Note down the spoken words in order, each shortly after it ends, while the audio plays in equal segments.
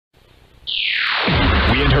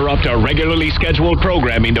interrupt our regularly scheduled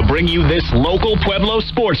programming to bring you this local Pueblo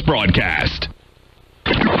sports broadcast.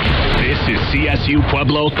 This is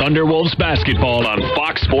Csu-Pueblo Thunderwolves basketball on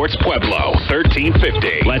Fox Sports Pueblo,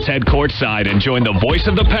 1350. Let's head courtside and join the voice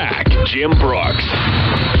of the pack, Jim Brooks.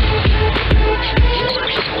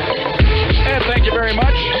 And thank you very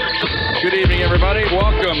much. Good evening, everybody.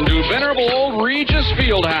 Welcome to venerable old Regis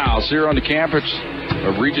Fieldhouse here on the campus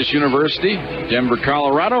of Regis University, Denver,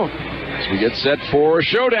 Colorado. As we get set for a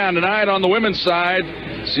showdown tonight on the women's side,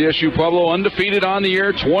 Csu-Pueblo undefeated on the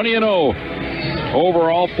year, 20-0.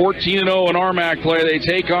 Overall, 14-0 in RMAC play. They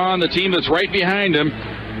take on the team that's right behind them,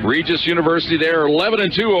 Regis University. They're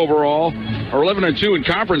 11-2 overall, or 11-2 in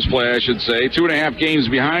conference play, I should say. 2.5 games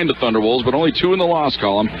behind the Thunderwolves, but only 2 in the loss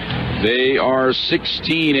column. They are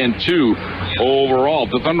 16-2 overall.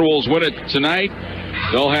 If the Thunderwolves win it tonight,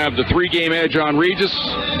 they'll have the 3-game edge on Regis,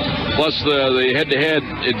 plus the head-to-head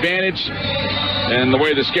advantage. And the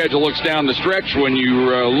way the schedule looks down the stretch, when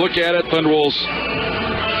you look at it, Thunderwolves,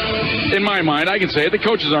 in my mind, I can say it, the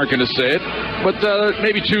coaches aren't going to say it, but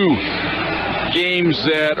maybe 2 games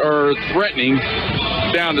that are threatening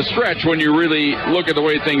down the stretch when you really look at the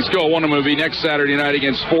way things go. One of them will be next Saturday night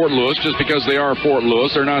against Fort Lewis, just because they are Fort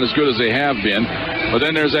Lewis. They're not as good as they have been. But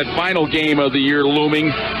then there's that final game of the year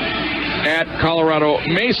looming at Colorado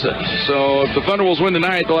Mesa. So if the Thunderwolves win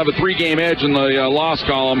tonight, they'll have a 3-game edge in the loss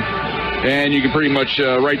column, and you can pretty much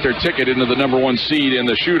write their ticket into the number 1 seed in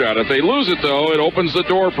the shootout. If they lose it, though, it opens the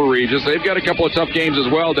door for Regis. They've got a couple of tough games as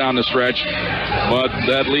well down the stretch, but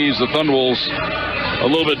that leaves the Thunderwolves a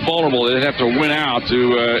little bit vulnerable. They'd have to win out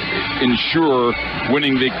to ensure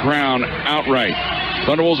winning the crown outright.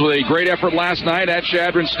 Thunderwolves with a great effort last night at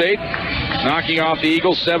Chadron State, knocking off the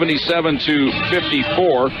Eagles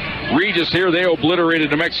 77-54. Regis here, they obliterated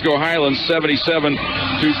New Mexico Highlands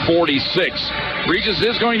 77-46. Regis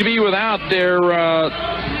is going to be without their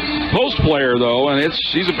post player, though, and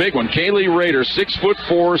she's a big one. Caitlin Norton,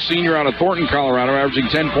 6'4", senior out of Thornton, Colorado, averaging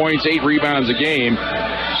 10 points, 8 rebounds a game.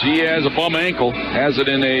 She has a bum ankle, has it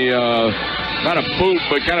in a not a boot,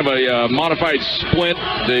 but kind of a modified splint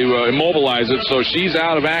to immobilize it. So she's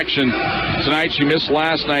out of action tonight. She missed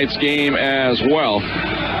last night's game as well.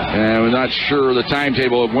 And we're not sure the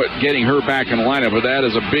timetable of getting her back in the lineup, but that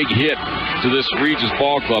is a big hit to this Regis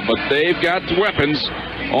ball club. But they've got weapons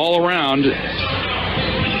all around.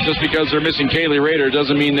 Just because they're missing Caitlin Norton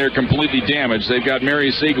doesn't mean they're completely damaged. They've got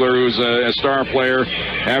Mary Siegler, who's a star player,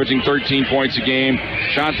 averaging 13 points a game.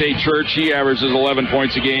 Shantae Church, he averages 11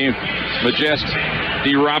 points a game. Majest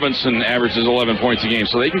D. Robinson averages 11 points a game.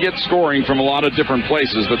 So they can get scoring from a lot of different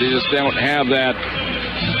places, but they just don't have that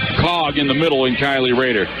cog in the middle in Caitlin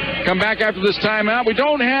Norton. Come back after this timeout. We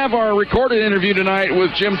don't have our recorded interview tonight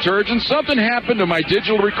with Jim Turgeon. Something happened to my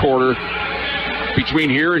digital recorder between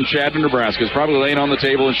here and Chadron, Nebraska. It's probably laying on the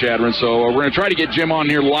table in Chadron, so we're going to try to get Jim on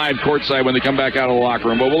here live courtside when they come back out of the locker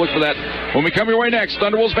room. But we'll look for that when we come your way next.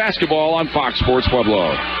 Thunderwolves basketball on Fox Sports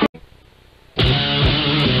Pueblo.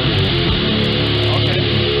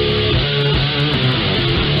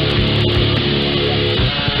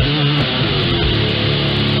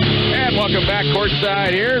 And welcome back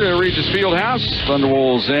courtside here to Regis Fieldhouse.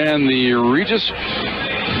 Thunderwolves and the Regis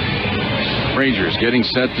Rangers getting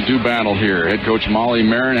set to do battle here. Head coach Molly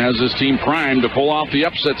Marin has his team primed to pull off the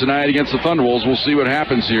upset tonight against the Thunderwolves. We'll see what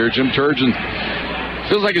happens here. Jim Turgeon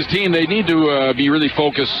feels like his team, they need to be really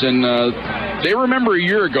focused. And they remember a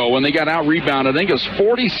year ago when they got out-rebounded. I think it was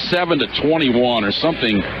 47-21 or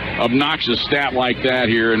something obnoxious stat like that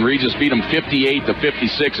here. And Regis beat them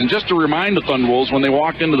 58-56. And just to remind the Thunderwolves, when they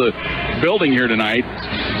walked into the building here tonight,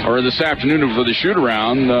 or this afternoon for the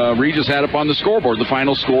shoot-around, Regis had up on the scoreboard the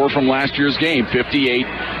final score from last year's game,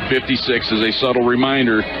 58-56, as a subtle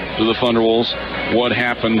reminder to the Thunderwolves what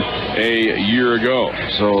happened a year ago.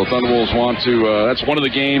 So Thunderwolves want to, that's one of the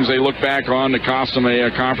games they look back on to cost them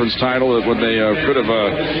a conference title that they could have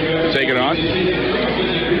taken on.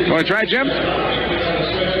 You want to try, Jim?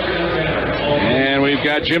 And we've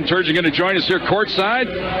got Jim Turgeon going to join us here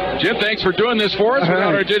courtside. Jim, thanks for doing this for us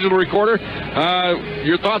without our digital recorder.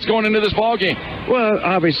 Your thoughts going into this ball game? Well,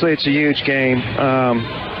 obviously it's a huge game.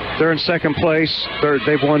 They're in second place.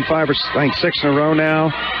 They've won 5 or I think 6 in a row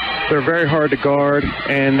now. They're very hard to guard,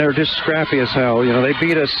 and they're just scrappy as hell. You know, they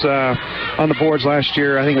beat us on the boards last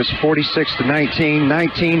year. I think it was 46-19,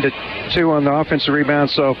 19-2 on the offensive rebound.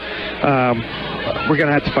 So we're going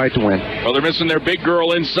to have to fight to win. Well, they're missing their big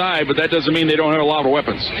girl inside, but that doesn't mean they don't have a lot of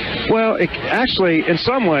weapons. Well, actually, in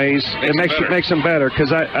some ways, it makes them better because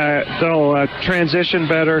they'll transition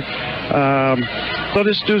better. They'll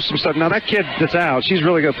just do some stuff. Now, that kid that's out, she's a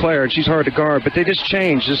really good player, and she's hard to guard, but they just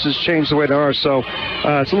changed. This has changed the way they are, so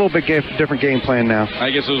it's a little bit different game plan now.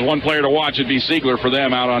 I guess there's one player to watch. It'd be Ziegler for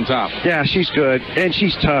them out on top. Yeah, she's good, and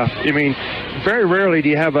she's tough. I mean, very rarely do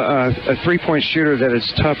you have a three-point shooter that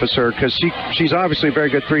is tough as her because she's obviously a very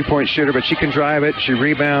good three-point shooter, but she can drive it. She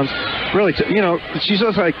rebounds. Really, she's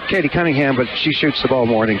just like Katie Cunningham, but she shoots the ball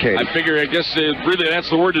more than Katie. I guess really that's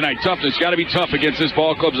the word tonight, toughness. Got to be tough against this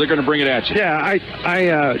ball club. They're going to bring it at you.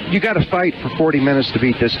 Yeah, you got to fight for 40 minutes to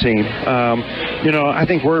beat this team. I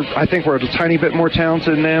think we're a tiny bit more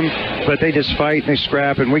talented than them, but they just fight and they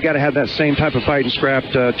scrap, and we got to have that same type of fight and scrap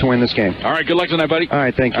to win this game. All right, good luck tonight, buddy. All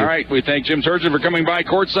right, thank you. All right, we thank Jim Turgeon for coming by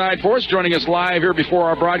courtside for us, joining us live here before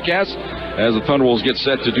our broadcast as the Thunderwolves get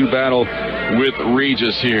set to do battle with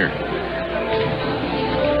Regis here.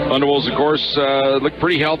 Thunderwolves, of course, look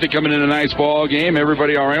pretty healthy coming in a nice ball game.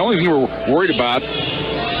 Everybody all right. Only thing we're worried about,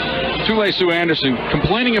 Csu Anderson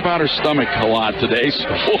complaining about her stomach a lot today, so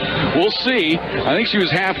we'll see. I think she was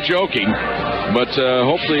half joking, but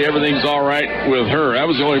hopefully everything's all right with her. That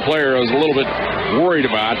was the only player I was a little bit worried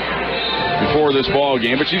about before this ball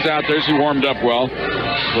game, but she's out there. She warmed up well,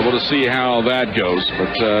 so we'll just see how that goes.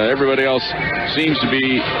 But everybody else seems to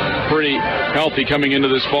be pretty healthy coming into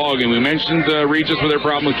this ball game. We mentioned Regis with their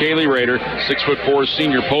problem with Kaylee Rader, 6'4"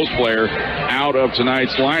 senior post player, out of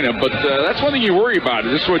tonight's lineup. But that's one thing you worry about.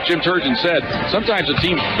 This is what Jim Turgeon said. Sometimes a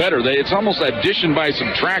team's better. It's almost addition by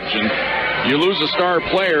subtraction. You lose a star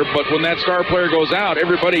player, but when that star player goes out,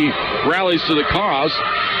 everybody rallies to the cause,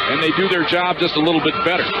 and they do their job just a little bit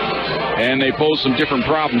better. And they pose some different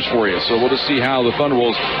problems for you. So we'll just see how the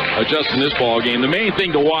Thunderwolves adjust in this ball game. The main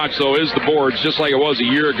thing to watch, though, is the boards, just like it was a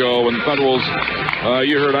year ago when the Thunderwolves,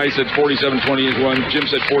 you heard I said 47-21, Jim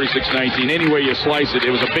said 46-19. Any way you slice it, it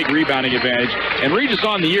was a big rebounding advantage. And Regis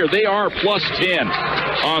on the year, they are plus 10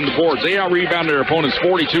 on the boards. They out-rebounded their opponents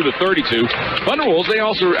 42-32. Thunderwolves, they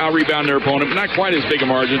also out-rebounded their opponent, but not quite as big a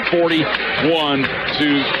margin,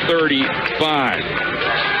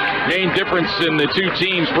 41-35. Main difference in the two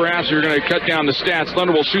teams, perhaps you're going to cut down the stats.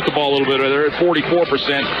 Thunderwolves shoot the ball a little bit. They're at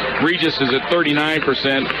 44%. Regis is at 39%.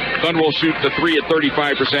 Thunderwolves shoot the three at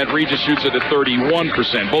 35%. Regis shoots it at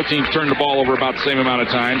 31%. Both teams turn the ball over about the same amount of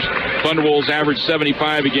times. Thunderwolves average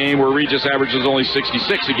 75 a game, where Regis averages only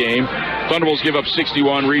 66 a game. Thunderwolves give up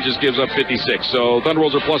 61. Regis gives up 56. So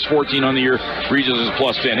Thunderwolves are plus 14 on the year. Regis is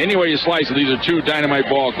plus 10. Anyway you slice it, these are two dynamite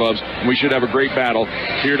ball clubs, and we should have a great battle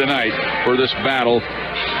here tonight for this battle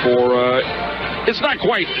it's not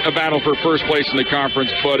quite a battle for first place in the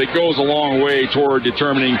conference, but it goes a long way toward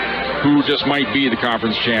determining who just might be the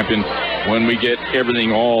conference champion when we get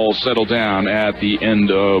everything all settled down at the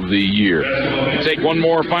end of the year. We'll take one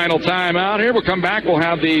more final time out here. We'll come back. We'll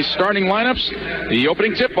have the starting lineups, the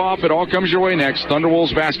opening tip-off. It all comes your way next.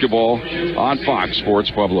 Thunderwolves basketball on Fox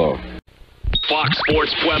Sports Pueblo. Fox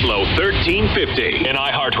Sports Pueblo 1350, an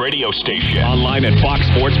iHeartRadio station. Online at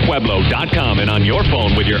foxsportspueblo.com and on your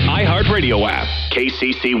phone with your iHeartRadio app.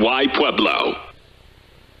 KCCY Pueblo.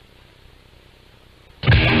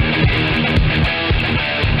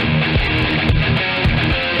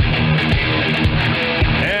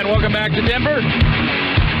 And welcome back to Denver.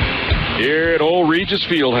 Here at old Regis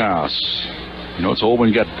Fieldhouse. You know it's old when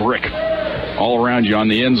you got brick all around you on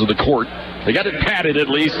the ends of the court. They got it padded, at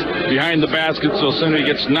least, behind the basket, so as soon as it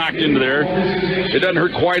gets knocked into there, it doesn't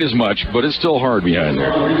hurt quite as much, but it's still hard behind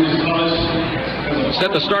there.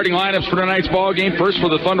 Set the starting lineups for tonight's ball game. First for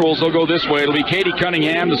the Thunderwolves, they'll go this way. It'll be Katie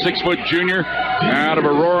Cunningham, the 6-foot junior out of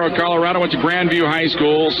Aurora, Colorado. Went to Grandview High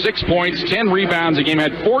School. 6 points, 10 rebounds a game.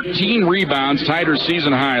 Had 14 rebounds, tied her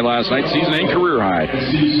season high last night, season and career high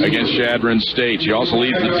against Chadron State. She also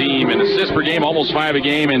leads the team in assists per game, almost 5 a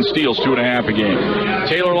game, and steals 2.5 a game.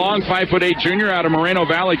 Taylor Long, 5'8" junior out of Moreno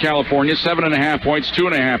Valley, California. 7.5 points,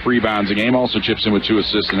 2.5 rebounds a game. Also chips in with 2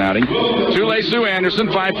 assists in outing. Csu Anderson,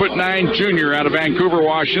 5'9" junior out of Vancouver,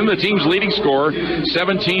 Washington. The team's leading scorer,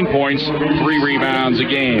 17 points, 3 rebounds a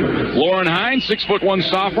game. Lauren Hines, 6'1"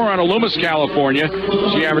 sophomore out of Loomis, California.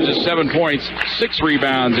 She averages 7 points, 6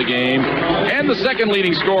 rebounds a game. And the second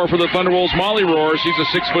leading scorer for the Thunderwolves, Molly Rohr. She's a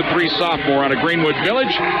 6'3" sophomore out of Greenwood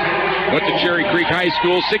Village. Went to Cherry Creek High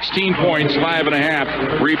School, 16 points,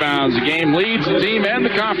 5.5 rebounds a game. Leads the team and the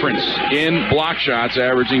conference in block shots,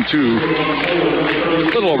 averaging a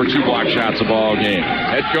little over 2 block shots a ball game.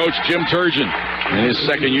 Head coach Jim Turgeon in his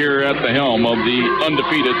second year at the helm of the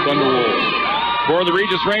undefeated Thunderwolves. For the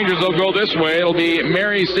Regis Rangers, they'll go this way. It'll be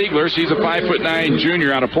Mary Siegler. She's a 5'9"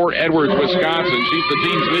 junior out of Port Edwards, Wisconsin. She's the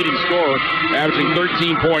team's leading scorer, averaging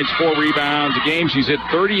 13 points, 4 rebounds a game. She's hit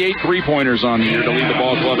 38 three-pointers on the year to lead the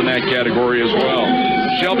ball club in that category as well.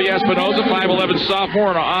 Shelby Espinoza, 5'11" sophomore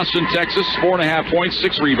out of Austin, Texas, 4.5 points,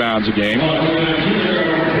 6 rebounds a game.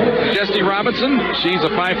 Jessie Robinson, she's a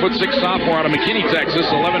 5'6" sophomore out of McKinney, Texas,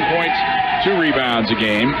 11 points, 2 rebounds a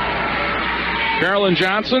game. Carolyn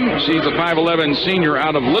Johnson, she's a 5'11" senior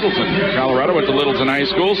out of Littleton, Colorado, went to Littleton High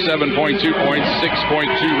School, 7.2 points,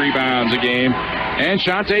 6.2 rebounds a game. And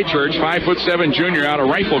Shantae Church, 5'7" junior out of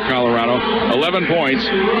Rifle, Colorado, 11 points,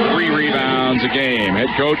 3 rebounds a game. Head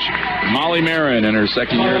coach Molly Marin in her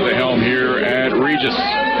second year at the helm here at Regis.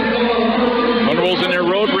 Thunderbolts in their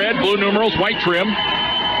road red, blue numerals, white trim.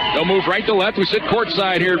 They'll move right to left. We sit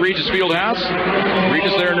courtside here at Regis Fieldhouse.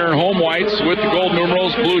 Regis there in their home whites with the gold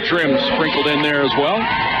numerals, blue trim sprinkled in there as well.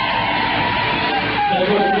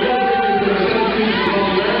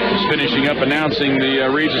 Just finishing up announcing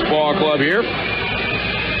the Regis Ball Club here.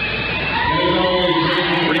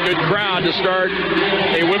 Pretty good crowd to start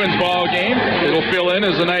a women's ball game. It'll fill in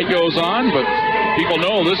as the night goes on, but people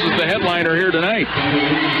know this is the headliner here tonight.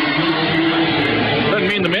 Doesn't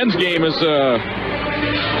mean the men's game is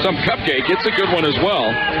some cupcake. It's a good one as well.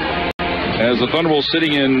 As the Thunderbolts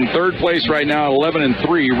sitting in third place right now,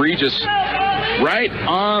 11-3. Regis right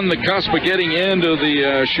on the cusp of getting into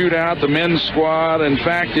the shootout, the men's squad. In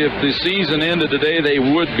fact, if the season ended today, they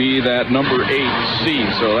would be that number 8 seed.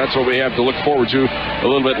 So that's what we have to look forward to a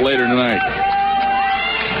little bit later tonight.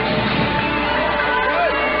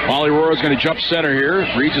 Molly Rohr is going to jump center here.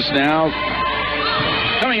 Regis now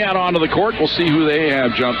coming out onto the court. We'll see who they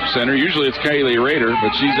have jump center. Usually it's Kaylee Rader,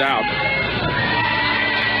 but she's out.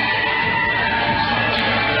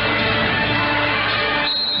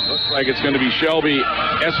 Looks like it's going to be Shelby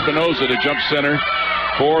Espinoza to jump center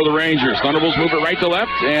for the Rangers. Thunderbolts move it right to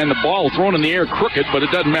left, and the ball thrown in the air crooked, but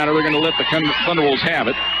it doesn't matter. They're going to let the Thunderbolts have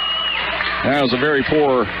it. That was a very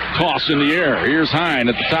poor toss in the air. Here's Hine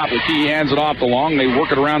at the top of the key. He hands it off the long. They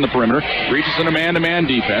work it around the perimeter. Regis in a man-to-man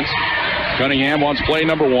defense. Cunningham wants play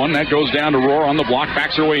number 1. That goes down to Rohr on the block.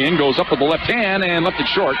 Backs her way in. Goes up with the left hand and left it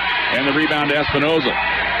short. And the rebound to Espinoza.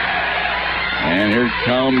 And here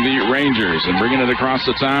come the Rangers. And bringing it across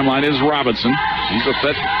the timeline is Robinson. She's a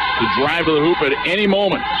fit to drive to the hoop at any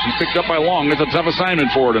moment. She's picked up by Long. It's a tough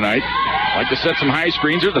assignment for her tonight. Like to set some high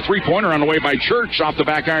screens here. The three-pointer on the way by Church. Off the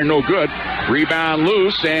back iron, no good. Rebound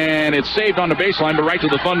loose, and it's saved on the baseline, but right to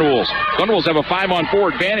the Thunderwolves. Thunderwolves have a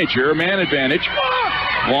 5-on-4 advantage here, a man advantage.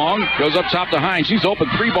 Long goes up top to Hine. She's open,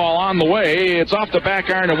 3-ball on the way. It's off the back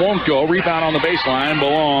iron, it won't go. Rebound on the baseline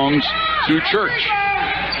belongs to Church.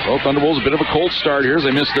 Well, Thunderbolts a bit of a cold start here as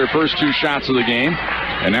they missed their first 2 shots of the game.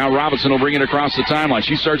 And now Robinson will bring it across the timeline.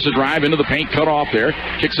 She starts to drive into the paint, cut off there,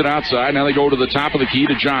 kicks it outside. Now they go to the top of the key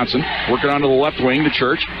to Johnson. Work it onto the left wing to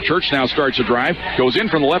Church. Church now starts to drive, goes in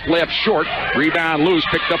from the left short. Rebound loose,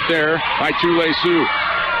 picked up there by Tule Sue.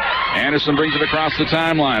 Anderson brings it across the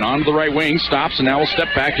timeline, onto the right wing, stops, and now will step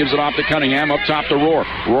back, gives it off to Cunningham, up top to Rohr.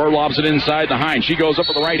 Rohr lobs it inside to Hine. She goes up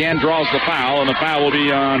with the right hand, draws the foul, and the foul will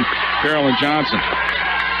be on Carolyn Johnson.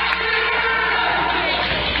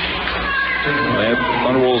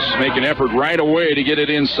 Thunderwolves make an effort right away to get it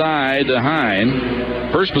inside to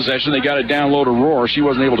Hine. First possession, they got it down low to Rohr. She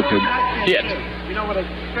wasn't able to hit.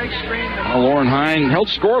 Lauren Hine held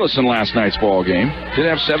scoreless in last night's ball game. Did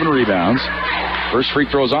have 7 rebounds. First free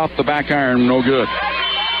throws off the back iron, no good.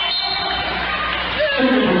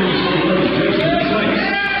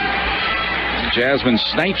 Jasmine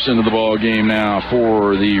Snipes into the ball game now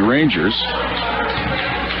for the Rangers.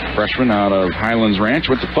 Freshman out of Highlands Ranch,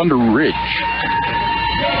 went to Thunder Ridge.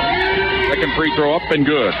 Second free throw up and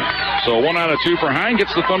good. So 1 out of 2 for Hine.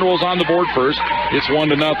 Gets the Thunderwolves on the board first. It's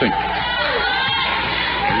 1-0.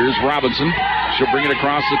 Here's Robinson. She'll bring it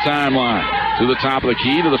across the timeline to the top of the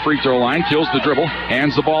key, to the free throw line. Kills the dribble.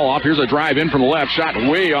 Hands the ball off. Here's a drive in from the left. Shot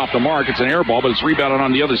way off the mark. It's an air ball, but it's rebounded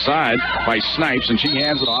on the other side by Snipes, and she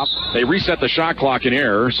hands it off. They reset the shot clock in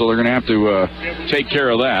error, so they're going to have to take care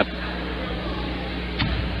of that.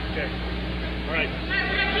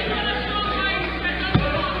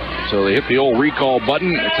 So they hit the old recall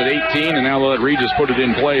button. It's at 18, and now they'll let Regis put it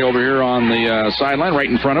in play over here on the sideline right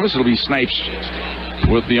in front of us. It'll be Snipes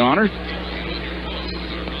with the honor.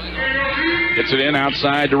 Gets it in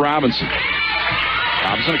outside to Robinson.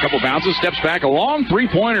 Robinson, a couple bounces, steps back. A long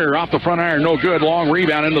three-pointer off the front iron, no good. Long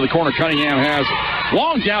rebound into the corner. Cunningham has it.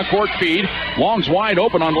 Long down court feed. Long's wide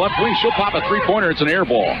open on the left wing. She'll pop a three-pointer. It's an air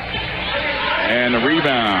ball. And the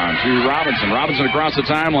rebound to Robinson. Robinson across the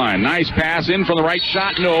timeline. Nice pass in from the right,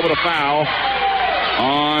 shot no, but a foul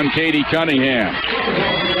on Katie Cunningham.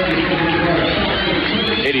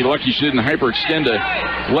 Katie lucky she didn't hyperextend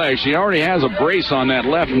a leg. She already has a brace on that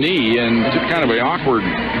left knee and took kind of an awkward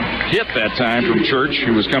hit that time from Church,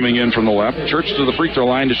 who was coming in from the left. Church to the free throw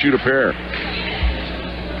line to shoot a pair.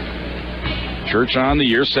 Church on the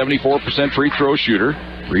year, 74% free throw shooter.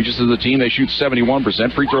 Regis is the team, they shoot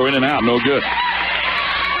 71%. Free throw in and out, no good.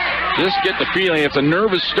 Just get the feeling it's a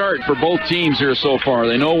nervous start for both teams here so far.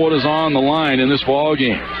 They know what is on the line in this ball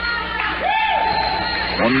game.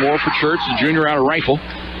 One more for Church, the junior out of rifle.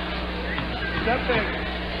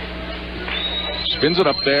 Spins it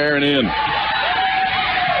up there and in.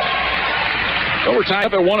 Overtime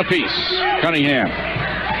up at 1 apiece. Cunningham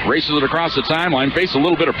races it across the timeline, faced a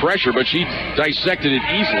little bit of pressure, but she dissected it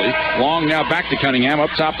easily. Long now back to Cunningham, up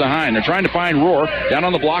top to Hine. They're trying to find Rohr. Down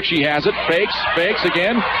on the block, she has it. Fakes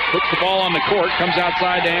again. Puts the ball on the court, comes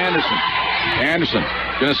outside to Anderson. Anderson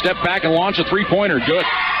going to step back and launch a three-pointer. Good.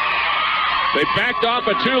 They backed off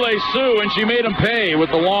a Csu, and she made them pay with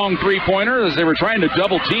the long three-pointer as they were trying to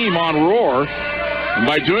double-team on Rohr. And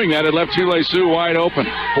by doing that, it left Csu wide open.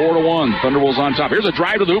 4-1. Thunderwolves on top. Here's a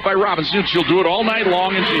drive to the hoop by Robinson. She'll do it all night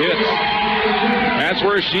long, and she hits. That's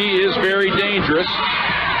where she is very dangerous.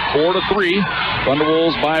 4-3.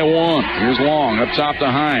 Thunderwolves by 1. Here's Long up top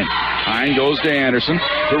to Hine. Hine goes to Anderson.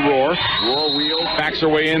 To Rohr. Rohr wheels. Backs her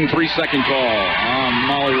way in. 3-second call on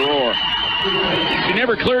Molly Rohr. She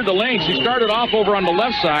never cleared the lane. She started off over on the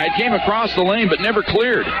left side, came across the lane, but never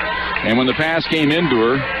cleared. And when the pass came into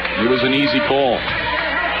her, it was an easy call.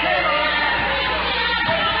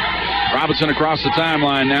 Robinson across the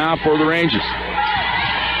timeline now for the Rangers.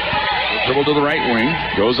 Dribble to the right wing,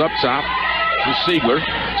 goes up top to Siegler.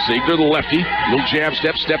 Siegler, the lefty, little jab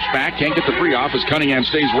step, steps back, can't get the free off as Cunningham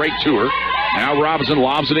stays right to her. Now Robinson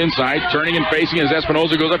lobs it inside, turning and facing as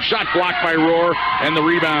Espinoza goes up. Shot blocked by Rohr, and the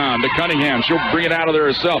rebound to Cunningham. She'll bring it out of there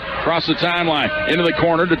herself. Across the timeline, into the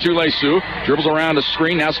corner to Csu. Dribbles around a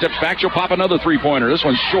screen, now steps back. She'll pop another three-pointer. This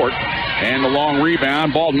one's short, and the long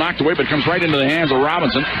rebound. Ball knocked away, but comes right into the hands of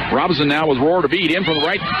Robinson. Robinson now with Rohr to beat. In from the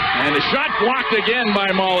right, and the shot blocked again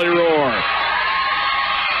by Molly Rohr.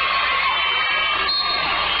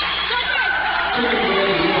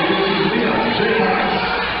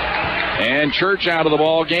 And Church out of the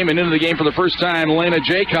ball game and into the game for the first time. Lena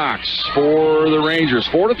Jaycox for the Rangers.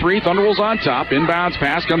 4-3. Thunderwolves on top. Inbounds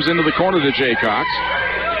pass comes into the corner to Jaycox.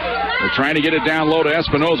 They're trying to get it down low to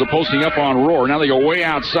Espinoza, posting up on Rohr. Now they go way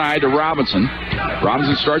outside to Robinson.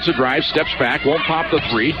 Robinson starts a drive, steps back, won't pop the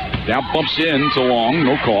three. Now bumps in to Long,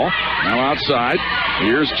 no call. Now outside,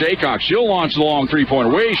 here's Jaycox. She'll launch the long three-pointer,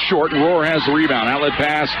 way short, and Rohr has the rebound. Outlet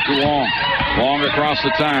pass to Long. Long across the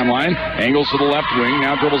timeline, angles to the left wing,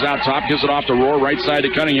 now dribbles out top, gives it off to Rohr, right side to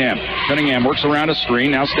Cunningham. Cunningham works around a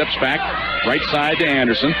screen, now steps back, right side to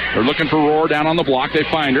Anderson. They're looking for Rohr down on the block. They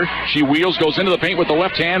find her. She wheels, goes into the paint with the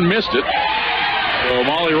left hand, missed it. So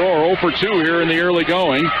Molly Rohr 0 for 2 here in the early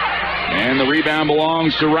going. And the rebound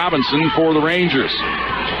belongs to Robinson for the Rangers.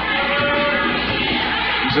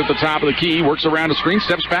 He's at the top of the key, works around a screen,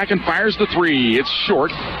 steps back and fires the three. It's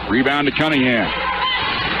short. Rebound to Cunningham.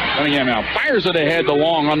 Cunningham now fires it ahead to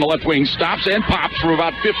Long on the left wing, stops and pops from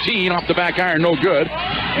about 15 off the back iron, no good.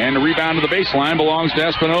 And the rebound to the baseline belongs to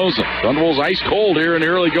Espinoza. Thunderwolves ice cold here in the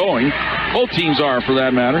early going. Both teams are, for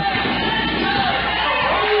that matter.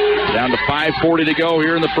 Down to 5:40 to go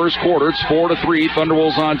here in the first quarter. It's 4-3.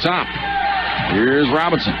 Thunderwolves on top. Here's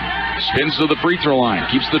Robinson. Spins to the free throw line.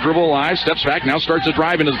 Keeps the dribble alive. Steps back. Now starts to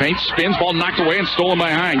drive into the paint. Spins. Ball knocked away and stolen by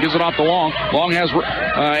Hine. Gives it off to Long. Long has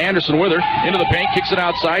Anderson with her. Into the paint. Kicks it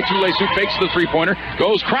outside. Csu fakes the three-pointer.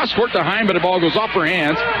 Goes cross-court to Hine, but the ball goes off her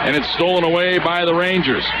hands, and it's stolen away by the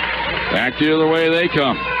Rangers. Back the other way they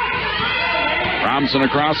come. Robinson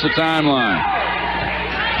across the timeline.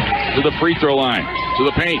 To the free throw line. To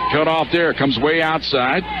the paint. Cut off there. Comes way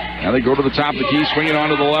outside. Now they go to the top of the key. Swing it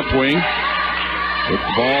onto the left wing. Put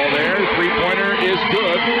the ball there. Three-pointer is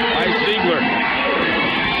good by Siegler.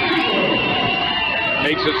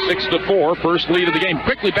 Makes it 6-4. First lead of the game.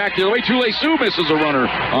 Quickly back the other way. Csu misses a runner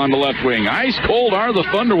on the left wing. Ice cold are the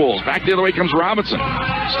Thunderwolves. Back the other way comes Robinson.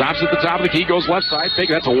 Stops at the top of the key. Goes left side.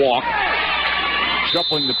 That's a walk.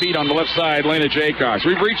 Shuffling the feet on the left side. Lena Jaycox.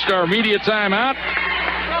 We've reached our media timeout.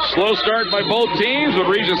 Slow start by both teams, but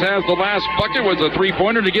Regis has the last bucket with a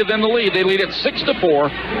three-pointer to give them the lead. They lead at 6-4.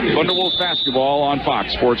 Thunderwolves basketball on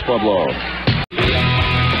Fox Sports Pueblo. 6-4.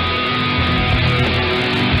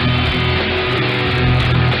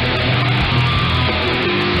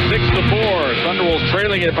 Thunderwolves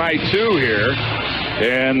trailing it by 2 here.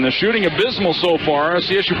 And the shooting abysmal so far.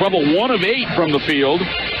 CSU Pueblo 1 of 8 from the field.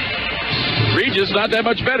 Regis not that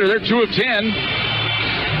much better. They're 2 of 10.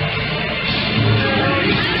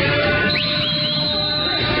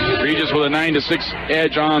 Regis with a 9-6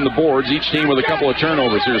 edge on the boards. Each team with a couple of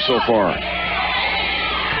turnovers here so far.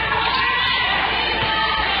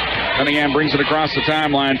 Cunningham brings it across the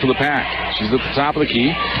timeline for the Pack. She's at the top of the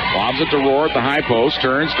key. Lobs it to Rohr at the high post.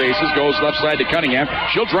 Turns, faces, goes left side to Cunningham.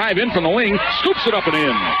 She'll drive in from the wing. Scoops it up and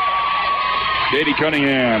in. Katie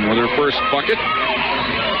Cunningham with her first bucket.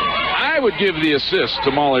 I would give the assist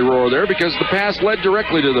to Molly Rohr there because the pass led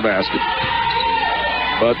directly to the basket.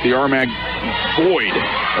 But the Armagh void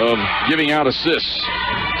of giving out assists.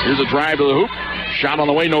 Here's a drive to the hoop. Shot on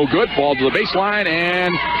the way, no good. Ball to the baseline,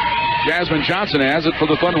 and Jasmine Johnson has it for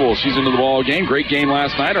the Thunderwolves. She's into the ball game. Great game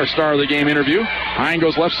last night. Our star of the game interview. Hine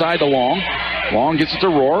goes left side to Long. Long gets it to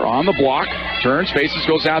Rohr on the block. Turns, faces,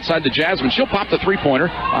 goes outside to Jasmine. She'll pop the three-pointer.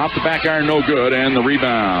 Off the back iron, no good. And the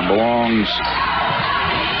rebound belongs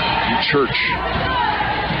to Church.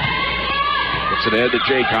 Gets it ahead to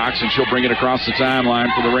Jaycox, and she'll bring it across the timeline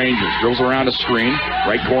for the Rangers. Dribbles around a screen.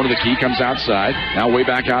 Right corner of the key, comes outside. Now way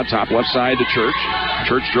back out top. Left side to Church.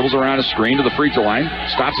 Church dribbles around a screen to the free throw line.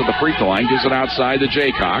 Stops at the free throw line. Gives it outside to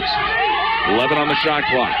Jaycox. 11 on the shot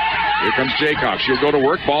clock. Here comes Jaycox. She'll go to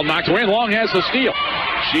work. Ball knocked away. Long has the steal.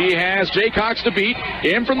 She has Jaycox to beat.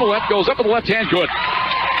 In from the left. Goes up with the left hand. Good.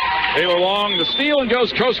 Taylor Long the steal and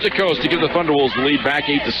goes coast to coast to give the Thunderwolves the lead back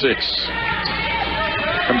 8-6.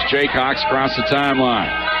 Comes Jaycox across the timeline.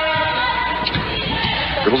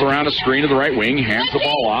 Dribbles around a screen to the right wing. Hands the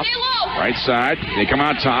ball off. Right side. They come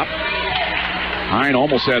out top. Hine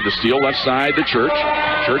almost had the steal. Left side to Church.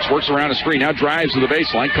 Church works around a screen. Now drives to the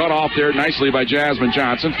baseline. Cut off there nicely by Jasmine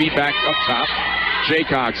Johnson. Feet back up top.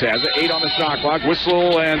 Jaycox has it. 8 on the shot clock.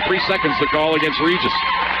 Whistle and 3 seconds to call against Regis.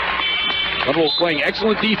 Thunderwolves playing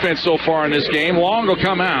excellent defense so far in this game. Long will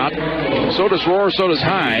come out. So does Rohr, so does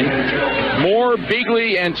Hine. Moore,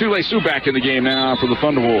 Beagley, and Csu-Pueblo back in the game now for the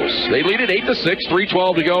Thunderwolves. They lead it 8-6,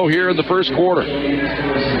 3:12 to go here in the first quarter.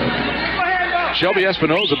 Shelby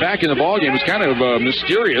Espinoza back in the ballgame. It's kind of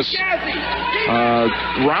mysterious.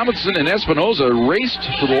 Robinson and Espinoza raced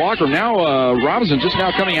to the locker room. Now Robinson just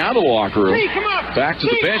now coming out of the locker room. Back to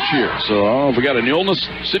the bench here. So I don't know if we got an illness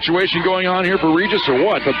situation going on here for Regis or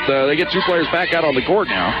what, but they get 2 players back out on the court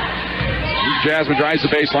now. Jasmine drives the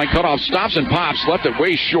baseline. Cutoff stops and pops. Left it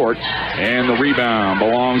way short. And the rebound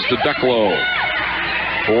belongs to Ducklow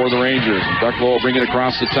for the Rangers. And Ducklow will bring it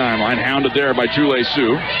across the timeline. Hounded there by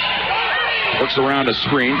Csu-Pueblo. Works around a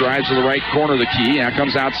screen, drives to the right corner of the key. Now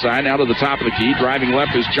comes outside, now to the top of the key. Driving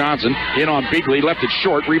left is Johnson. In on Beagley, left it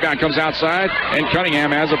short. Rebound comes outside, and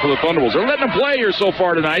Cunningham has it for the Thunderwolves. They're letting them play here so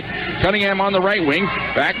far tonight. Cunningham on the right wing.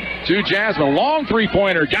 Back to Jasmine. Long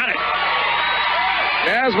three-pointer. Got it.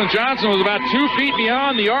 Jasmine Johnson was about 2 feet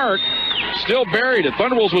beyond the arc. Still buried it.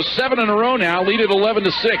 Thunderwolves with 7 in a row now. Lead it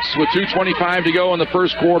 11-6 with 2:25 to go in the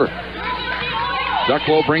first quarter.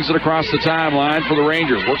 Ducklow brings it across the timeline for the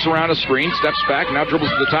Rangers. Works around a screen, steps back, now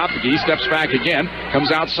dribbles to the top of the key, steps back again,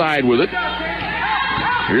 comes outside with it.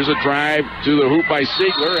 Here's a drive to the hoop by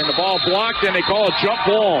Siegler, and the ball blocked, and they call a jump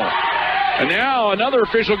ball. And now another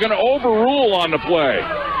official going to overrule on the play.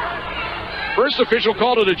 First official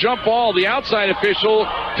called it a jump ball. The outside official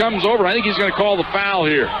comes over. I think he's going to call the foul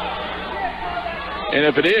here. And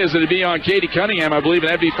if it is, it'd be on Katie Cunningham, I believe, and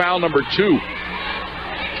that'd be foul number 2.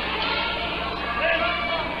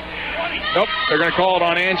 Nope, they're going to call it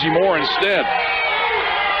on Angie Moore instead.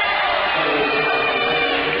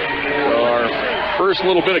 So our first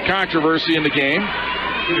little bit of controversy in the game.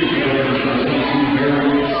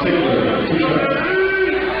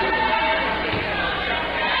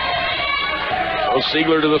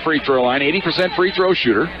 Siegler to the free throw line, 80% free throw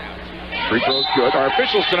shooter. Free throw's good. Our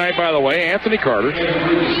officials tonight, by the way, Anthony Carter,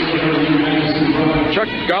 Chuck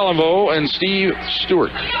Gallivo, and Steve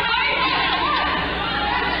Stewart.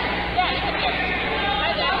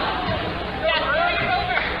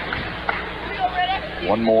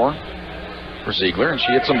 One more for Ziegler, and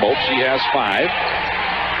she hits them both. She has 5.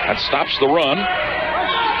 That stops the run.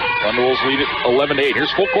 Thunderwolves lead it 11-8.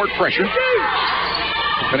 Here's full court pressure.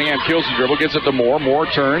 Cunningham kills the dribble, gets it to Moore. Moore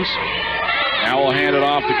turns. Now we'll hand it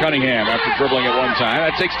off to Cunningham after dribbling it one time.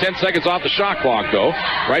 That takes 10 seconds off the shot clock, though.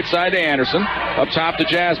 Right side to Anderson. Up top to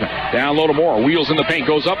Jasmine. Down low to Moore. Wheels in the paint.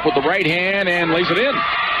 Goes up with the right hand and lays it in.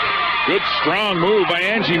 Good, strong move by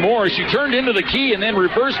Angie Moore. She turned into the key and then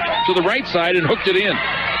reversed to the right side and hooked it in.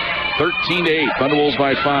 13-8. Thunderwolves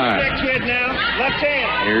by 5. Left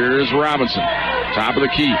hand. Here's Robinson. Top of the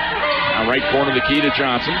key. Now right corner of the key to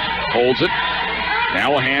Johnson. Holds it. Now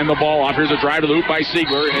we'll hand the ball off. Here's a drive to the hoop by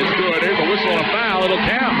Siegler. It's good. Here's a whistle and a foul. It'll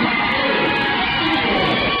count.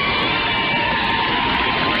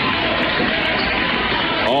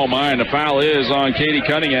 Oh, my, and the foul is on Katie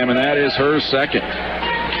Cunningham, and that is her second.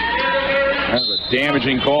 That's a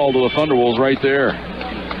damaging call to the Thunderwolves right there.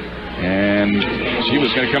 And she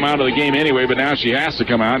was going to come out of the game anyway, but now she has to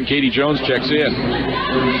come out, and Katie Jones checks in.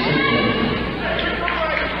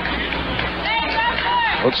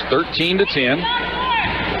 It's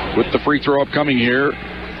 13-10 with the free throw upcoming here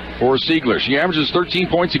for Ziegler. She averages 13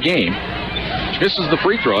 points a game. Misses the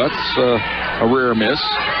free throw. That's a rare miss.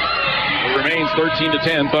 It remains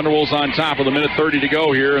 13-10. Thunderwolves on top with 1:30 to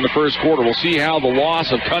go here in the first quarter. We'll see how the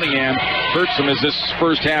loss of Cunningham hurts them as this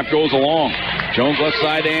first half goes along. Jones left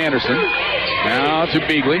side to Anderson. Now to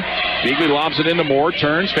Beagley. Beagley lobs it into Moore.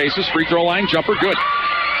 Turns, faces, free throw line, jumper, good.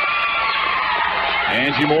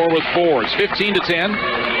 Angie Moore with 4. It's 15-10.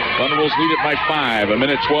 Thunderwolves lead it by 5.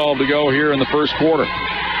 1:12 to go here in the first quarter.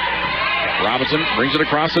 Robinson brings it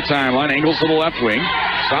across the timeline, angles to the left wing.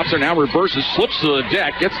 Stops there now, reverses, slips to the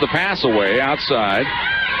deck, gets the pass away outside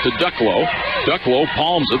to Ducklow. Ducklow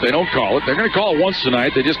palms it. They don't call it. They're going to call it once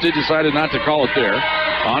tonight. They just decided not to call it there.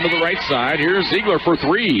 On to the right side. Here's Ziegler for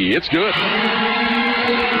 3. It's good.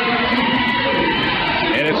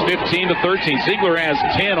 And it's 15-13. Ziegler has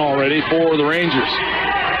 10 already for the Rangers.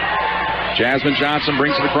 Jasmine Johnson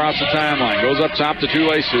brings it across the timeline. Goes up top to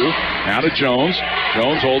Tule-Su. Now to Jones.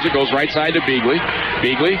 Jones holds it. Goes right side to Beagley.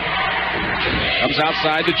 Beagley comes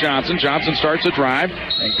outside to Johnson. Johnson starts a drive.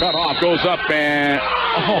 And cut off. Goes up and...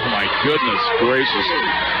 Oh, my goodness gracious.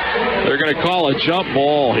 They're going to call a jump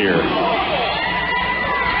ball here.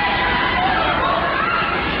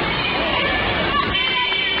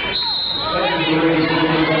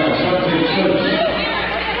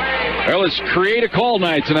 Well, let's create a call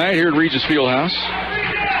night tonight here at Regis Fieldhouse.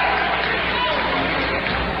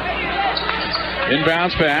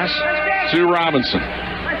 Inbounds pass to Robinson.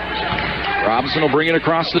 Robinson will bring it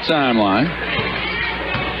across the timeline.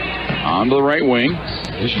 On to the right wing.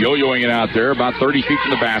 Just yo-yoing it out there, about 30 feet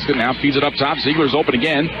from the basket. Now feeds it up top. Ziegler's open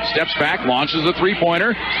again. Steps back, launches the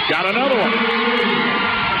three-pointer. Got another one. 13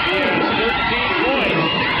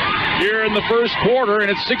 points here in the first quarter, and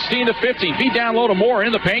it's 16-15. Feed down low to Moore.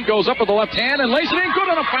 In the paint, goes up with the left hand, and lays it in. Good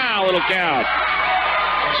on a foul. It'll count.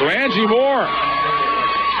 So Angie Moore,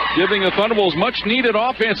 giving the Thunderbolts much-needed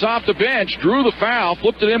offense off the bench, drew the foul,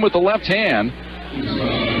 flipped it in with the left hand.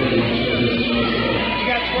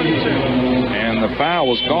 And the foul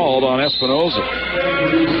was called on Espinoza.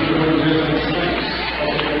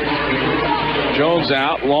 Jones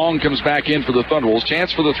out. Long comes back in for the Thunderbolts.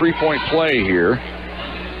 Chance for the three-point play here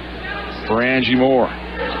for Angie Moore.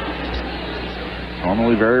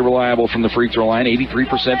 Normally very reliable from the free throw line.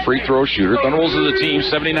 83% free throw shooter. Thunderbolts is the team,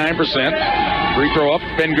 79%. Free throw up,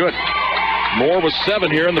 been good. Moore was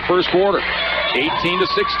 7 here in the first quarter.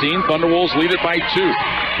 18-16. Thunderwolves lead it by 2.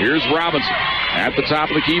 Here's Robinson at the top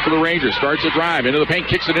of the key for the Rangers. Starts a drive into the paint,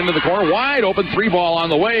 kicks it into the corner. Wide open three ball on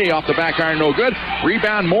the way. Off the back iron, no good.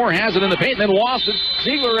 Rebound, Moore has it in the paint and then lost it.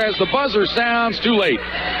 Ziegler, as the buzzer sounds, too late.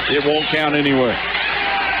 It won't count anyway.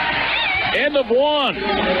 End of one.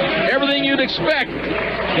 Everything you'd expect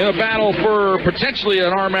in a battle for potentially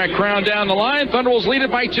an RMAC crown down the line. Thunderwolves lead it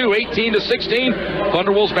by 2, 18-16.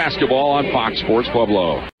 Thunderwolves basketball on Fox Sports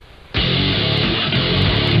Pueblo.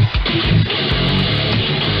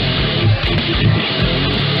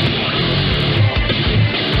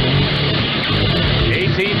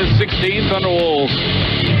 Thunderwolves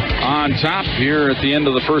on top here at the end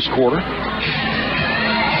of the first quarter.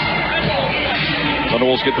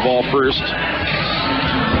 Thunderwolves get the ball first.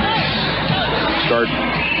 Start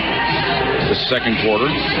the second quarter.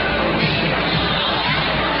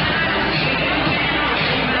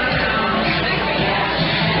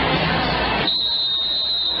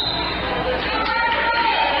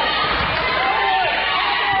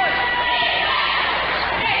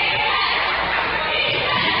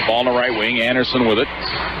 Ball on the right wing. Anderson with it.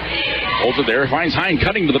 Holds it there. Finds Hine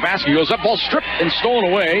cutting to the basket. Goes up. Ball stripped and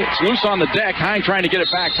stolen away. It's loose on the deck. Hine trying to get it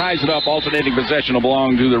back. Ties it up. Alternating possession will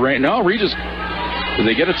belong to the Rangers. No, Regis. Did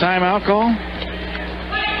they get a timeout call?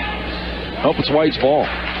 Nope, it's White's ball.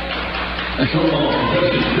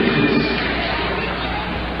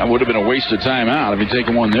 That would have been a wasted timeout if you'd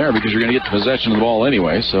taken one there because you're going to get the possession of the ball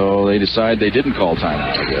anyway. So they decide they didn't call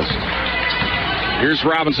timeout, I guess. Here's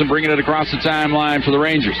Robinson bringing it across the timeline for the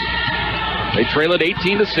Rangers. They trail it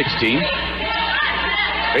 18-16.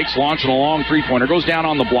 Fakes launching a long three-pointer. Goes down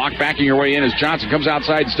on the block. Backing her way in as Johnson comes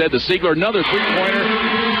outside instead to Ziegler. Another three-pointer.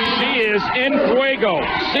 She is in fuego.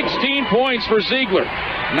 16 points for Ziegler.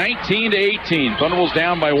 19-18. Thunderbolts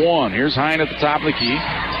down by 1. Here's Hine at the top of the key.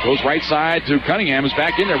 Goes right side to Cunningham. Is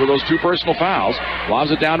back in there with those 2 personal fouls.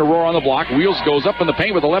 Lobs it down to Rohr on the block. Wheels goes up in the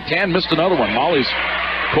paint with the left hand. Missed another one. Molly's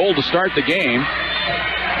cold to start the game.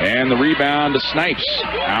 And the rebound to Snipes.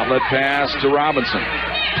 Outlet pass to Robinson.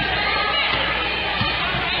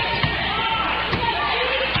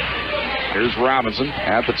 Here's Robinson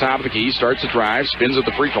at the top of the key. Starts the drive. Spins at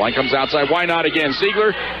the free throw line. Comes outside. Why not again?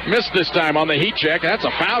 Ziegler missed this time on the heat check. That's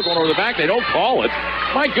a foul going over the back. They don't call it.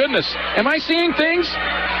 My goodness. Am I seeing things?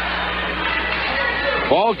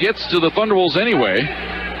 Ball gets to the Thunderwolves anyway. Hey,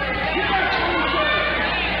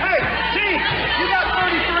 team, you got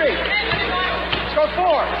 33. Let's go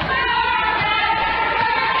 4.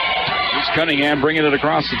 Here's Cunningham bringing it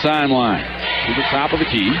across the timeline to the top of the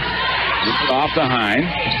key. Gets it off to Hine.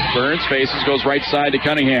 Burns faces, goes right side to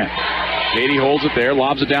Cunningham. Katie holds it there,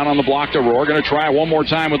 lobs it down on the block to Rohr. Going to try one more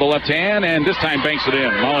time with the left hand, and this time banks it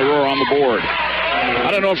in. Molly Rohr on the board.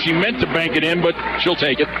 I don't know if she meant to bank it in, but she'll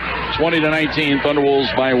take it. 20-19,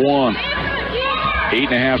 Thunderwolves by 1.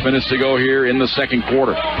 8.5 minutes to go here in the second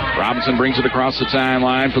quarter. Robinson brings it across the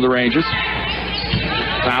timeline for the Rangers.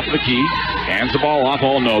 Top of the key. Hands the ball off.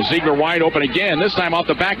 Oh, no. Ziegler wide open again. This time off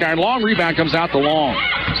the back iron. Long rebound comes out to Long.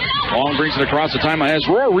 Long brings it across the timeline. As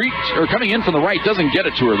Rohr coming in from the right. Doesn't get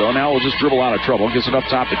it to her, though. Now we'll just dribble out of trouble. Gets it up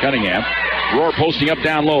top to Cunningham. Rohr posting up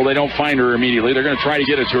down low. They don't find her immediately. They're going to try to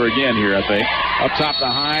get it to her again here, I think. Up top to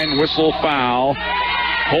Hine. Whistle, foul.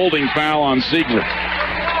 Holding foul on Ziegler.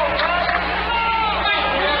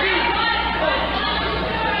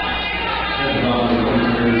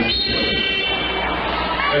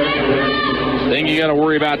 Thing you got to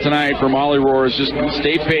worry about tonight for Molly Rohr is just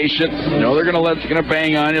stay patient. You know they're going to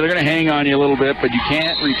bang on you. They're going to hang on you a little bit, but you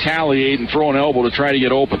can't retaliate and throw an elbow to try to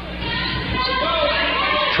get open.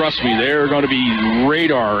 Trust me, they're going to be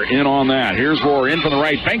radar in on that. Here's Rohr in from the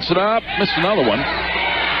right, banks it up, missed another one.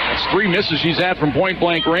 That's 3 misses she's had from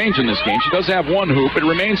point-blank range in this game. She does have 1 hoop. It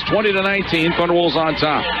remains 20-19. Thunderwolves on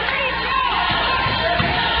top.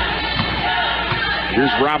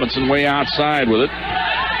 Here's Robinson way outside with it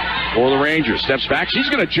for the Rangers. Steps back. She's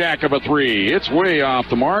going to jack up a 3. It's way off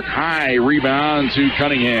the mark. High rebound to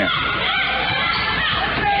Cunningham.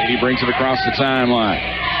 He brings it across the timeline.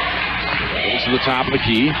 Goes to the top of the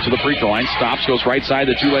key, to the free throw line. Stops, goes right side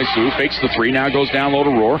to Csu. Fakes the 3. Now goes down low to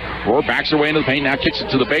Rohr. Rohr backs her way into the paint. Now kicks it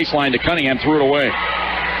to the baseline to Cunningham. Threw it away.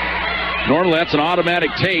 Normally that's an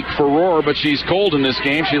automatic take for Rohr, but she's cold in this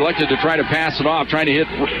game. She elected to try to pass it off, trying to hit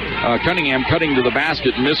Cunningham, cutting to the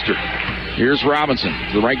basket, and missed her. Here's Robinson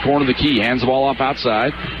to the right corner of the key. Hands the ball off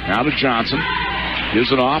outside. Now to Johnson.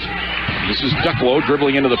 Gives it off. This is Ducklow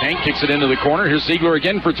dribbling into the paint. Kicks it into the corner. Here's Ziegler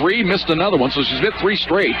again for 3. Missed another one, so she's hit 3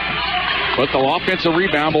 straight. But the offensive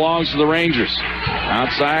rebound belongs to the Rangers.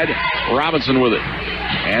 Outside, Robinson with it.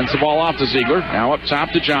 Hands the ball off to Ziegler. Now up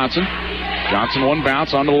top to Johnson. Johnson one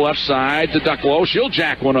bounce onto the left side to Ducklow. She'll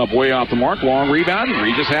jack one up way off the mark. Long rebound.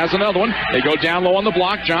 Regis has another one. They go down low on the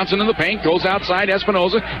block. Johnson in the paint. Goes outside.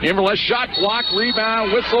 Espinoza. Inverless shot block.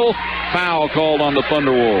 Rebound. Whistle. Foul called on the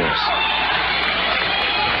Thunderwolves.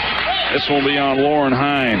 This will be on Lauren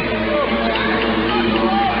Hine.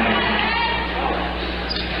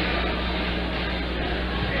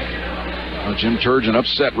 Jim Turgeon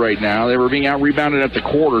upset right now. They were being out-rebounded at the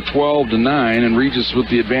quarter, 12-9, and Regis with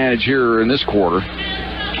the advantage here in this quarter.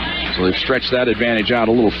 So they've stretched that advantage out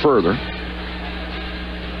a little further.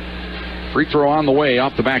 Free throw on the way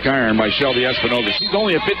off the back iron by Shelby Espinoza. She's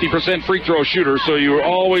only a 50% free throw shooter, so you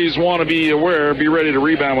always want to be aware, be ready to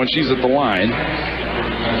rebound when she's at the line.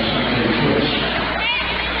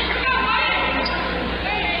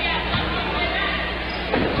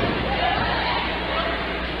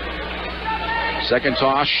 Second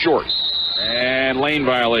toss short. And lane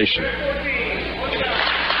violation.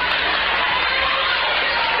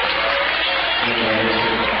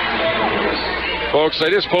 Folks, I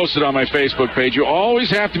just posted on my Facebook page. You always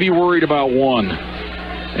have to be worried about one.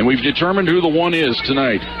 And we've determined who the one is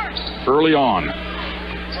tonight. Early on.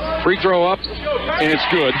 Free throw up. And it's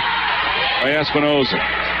good. By Espinoza.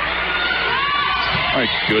 My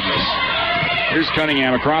goodness. Here's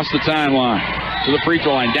Cunningham across the timeline. To the free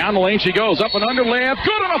throw line. Down the lane she goes. Up and under layup.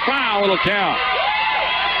 Good on a foul. It'll count.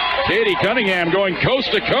 Katie Cunningham going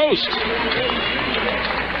coast to coast.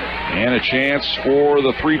 And a chance for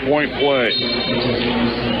the three-point play.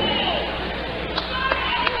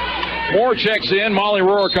 Moore checks in. Molly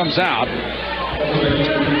Rohr comes out.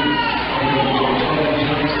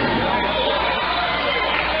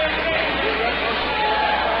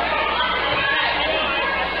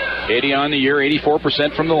 Katie on the year,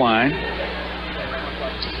 84% from the line.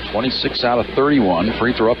 26 out of 31.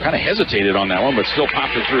 Free throw up. Kind of hesitated on that one, but still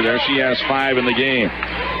popped it through there. She has 5 in the game.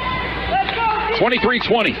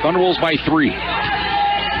 23-20. Thunderwolves by 3.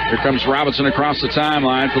 Here comes Robinson across the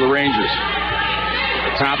timeline for the Rangers.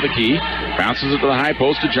 Top of the key. Bounces it to the high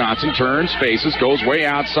post to Johnson. Turns, faces, goes way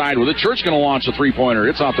outside with it. Church going to launch a three-pointer.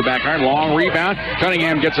 It's off the back iron. Long rebound.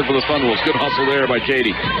 Cunningham gets it for the Thunderwolves. Good hustle there by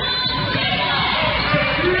Katie.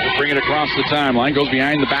 Bring it across the timeline. Goes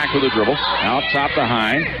behind the back with a dribble. Now up top to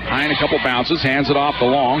Hine. Hine a couple bounces. Hands it off to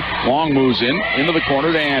Long. Long moves in. Into the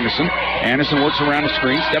corner to Anderson. Anderson works around the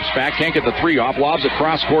screen. Steps back. Can't get the three off. Lobs it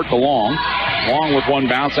cross court to Long. Long with one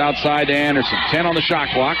bounce outside to Anderson. 10 on the shot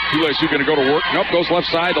clock. Csu going to go to work. Nope. Goes left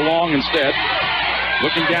side to Long instead.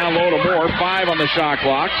 Looking down low to Moore. 5 on the shot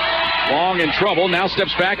clock. Long in trouble. Now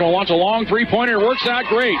steps back and will launch a long three-pointer. It works out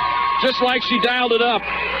great. Just like she dialed it up.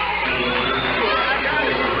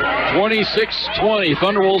 26-20,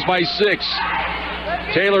 Thunderwolves by 6.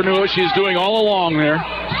 Taylor knew what she was doing all along there.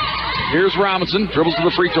 Here's Robinson, dribbles to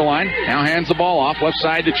the free throw line. Now hands the ball off, left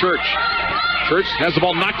side to Church. Church has the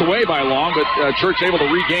ball knocked away by Long, but Church able to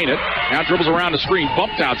regain it. Now dribbles around the screen,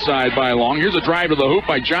 bumped outside by Long. Here's a drive to the hoop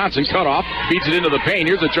by Johnson, cut off, feeds it into the paint.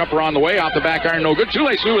 Here's a jumper on the way, off the back iron, no good.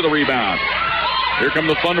 Csu with a rebound. Here come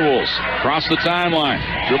the Thunderwolves, across the timeline.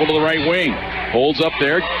 Dribble to the right wing, holds up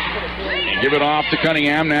there. Give it off to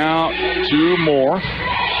Cunningham now to Moore.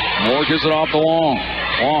 Moore gives it off to Long.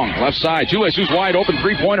 Long, left side. Csu's wide open.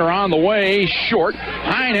 Three-pointer on the way. Short.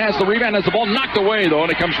 Hine has the rebound. Has the ball knocked away, though,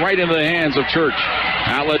 and it comes right into the hands of Church.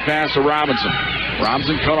 Outlet pass to Robinson.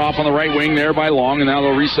 Robinson cut off on the right wing there by Long, and now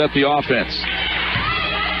they'll reset the offense.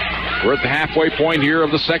 We're at the halfway point here of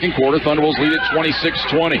the second quarter. Thunderwolves lead at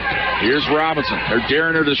 26-20. Here's Robinson. They're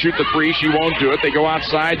daring her to shoot the three. She won't do it. They go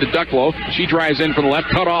outside to Ducklow. She drives in from the left.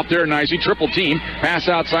 Cut off there nicely. Triple team. Pass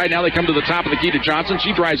outside. Now they come to the top of the key to Johnson.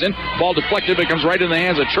 She drives in. Ball deflected. It comes right in the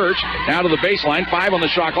hands of Church. Now to the baseline. 5 on the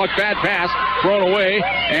shot clock. Bad pass. Thrown away.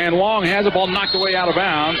 And Long has the ball knocked away out of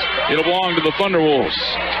bounds. It'll belong to the Thunderwolves.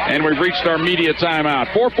 And we've reached our media timeout.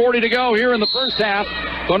 4:40 to go here in the first half.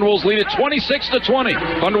 Thunderwolves lead at 26-20.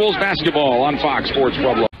 Thunderwolves basketball on Fox Sports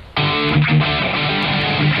Pueblo.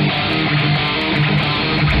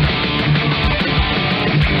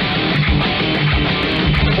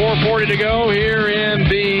 4:40 to go here in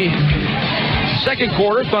the second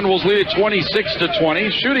quarter. Thunderwolves lead at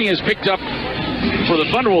 26-20. Shooting is picked up for the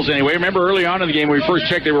Thunderwolves anyway. Remember early on in the game when we first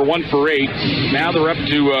checked they were 1 for 8. Now they're up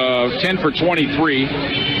to 10 for 23.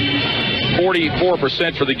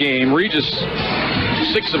 44% for the game. Regis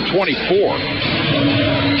 6 of 24.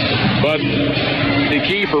 But the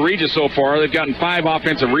key for Regis so far, they've gotten 5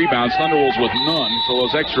 offensive rebounds. Thunderwolves with none. So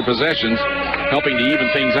those extra possessions helping to even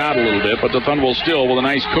things out a little bit. But the Thunderwolves still with a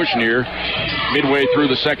nice cushion here midway through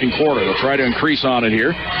the second quarter. They'll try to increase on it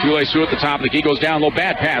here. Csu at the top of the key goes down low.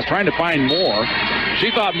 Bad pass. Trying to find Moore. She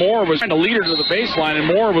thought Moore was trying to lead her to the baseline, and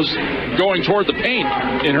Moore was going toward the paint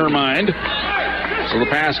in her mind. So the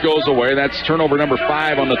pass goes away. That's turnover number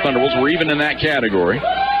 5 on the Thunderwolves. We're even in that category.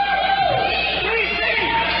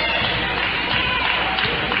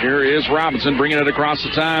 Here is Robinson bringing it across the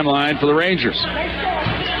timeline for the Rangers.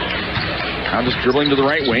 Now just dribbling to the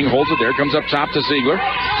right wing. Holds it there. Comes up top to Ziegler.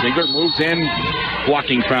 Ziegler moves in.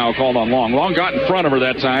 Blocking foul called on Long. Long got in front of her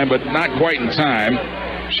that time, but not quite in time.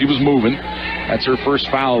 She was moving. That's her first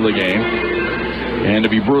foul of the game. And to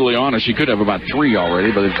be brutally honest, she could have about 3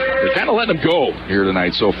 already, but they're kind of letting them go here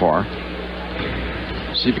tonight so far.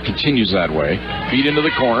 See if it continues that way. Feed into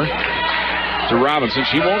the corner to Robinson.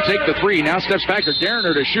 She won't take the 3. Now steps back. They're daring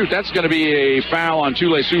her to shoot. That's going to be a foul on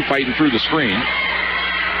Csu fighting through the screen.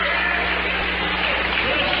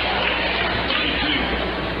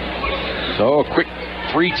 So a quick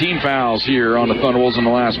 3 team fouls here on the Thunderwolves in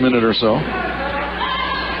the last minute or so.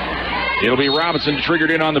 It'll be Robinson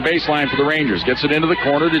triggered in on the baseline for the Rangers. Gets it into the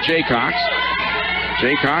corner to Jay Cox.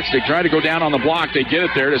 Jay Cox, they try to go down on the block. They get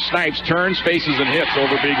it there to Snipes. Turns, faces, and hits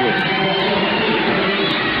over Bigley.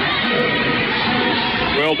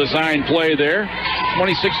 Well-designed play there.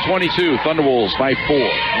 26-22. Thunderwolves by 4.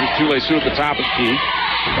 Here's Csu at the top of the key.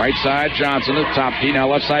 Right side, Johnson at the top key. Now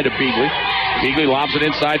left side to Bigley. Bigley lobs it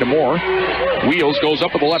inside to Moore. Wheels, goes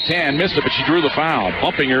up with the left hand. Missed it, but she drew the foul.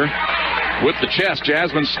 Bumping her with the chest,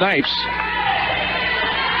 Jasmine Snipes.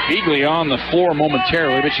 Bigley on the floor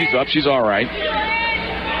momentarily, but she's up. She's all right.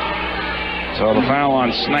 So the foul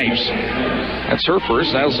on Snipes. That's her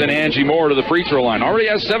first. That'll send Angie Moore to the free throw line. Already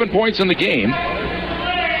has 7 points in the game.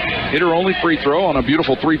 Hit her only free throw on a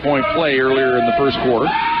beautiful 3-point play earlier in the first quarter.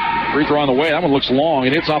 Free throw on the way. That one looks long.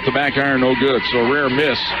 It hits off the back iron, no good. So a rare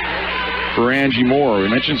miss for Angie Moore. We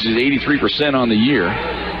mentioned she's 83% on the year.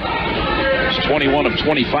 21 of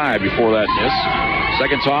 25 before that miss.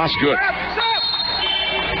 Second toss, good.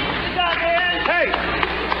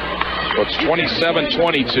 So it's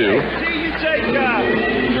 27-22.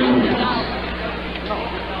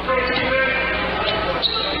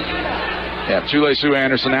 Yeah, Tule Sue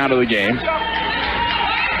Anderson out of the game.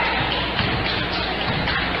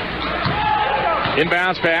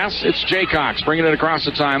 Inbounds pass. It's Jay Cox bringing it across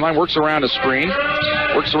the timeline. Works around a screen.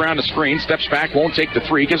 Steps back. Won't take the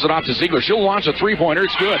three. Gives it off to Ziegler. She'll launch a three-pointer.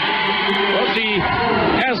 It's good. Well, she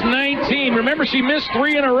has 19. Remember, she missed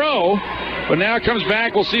 3 in a row. But now it comes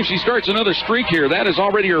back. We'll see if she starts another streak here. That is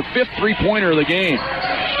already her 5th three-pointer of the game.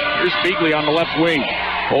 Here's Beagley on the left wing.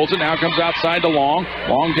 Holds it. Now comes outside to Long.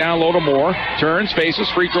 Long down low to Moore. Turns. Faces.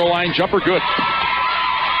 Free throw line. Jumper. Good.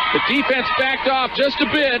 The defense backed off just a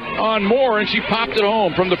bit on Moore, and she popped it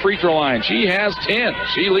home from the free throw line. She has 10.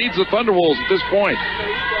 She leads the Thunderwolves at this point.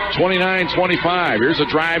 29-25. Here's a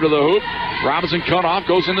drive to the hoop. Robinson cut off,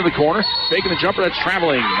 goes into the corner. Faking the jumper. That's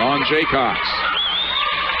traveling on Jay Cox.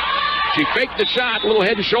 She faked the shot. A little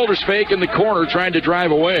head and shoulders fake in the corner, trying to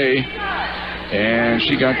drive away. And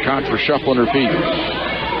she got caught for shuffling her feet.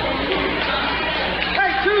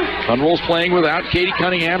 Thunderwolves playing without Katie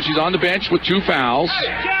Cunningham. She's on the bench with 2 fouls.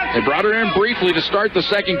 They brought her in briefly to start the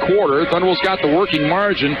second quarter. Thunderwolves got the working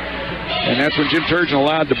margin, and that's when Jim Turgeon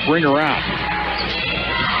allowed to bring her out.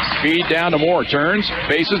 Feed down to Moore. Turns,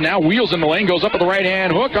 faces, now wheels in the lane, goes up with the right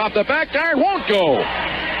hand hook off the back iron, won't go.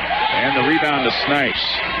 And the rebound to Snipes.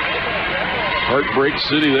 Heartbreak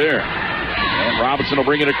City there. And Robinson will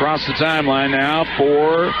bring it across the timeline now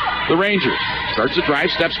for the Rangers. Starts the drive,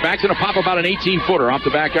 steps back, then a pop about an 18-footer off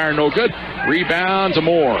the back iron, no good. Rebound to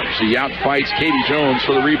Moore. She outfights Katie Jones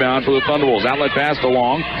for the rebound for the Thunderwolves. Outlet pass to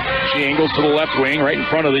Long. She angles to the left wing, right in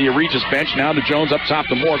front of the Regis bench. Now to Jones up top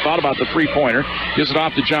to Moore. Thought about the three-pointer. Gives it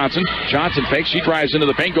off to Johnson. Johnson fakes. She drives into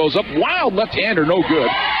the paint, goes up. Wild left-hander, no good.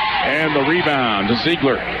 And the rebound to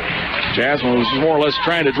Ziegler. Jasmine was more or less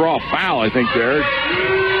trying to draw a foul, I think, there.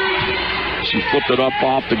 She flipped it up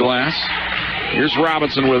off the glass. Here's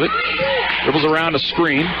Robinson with it. Dribbles around a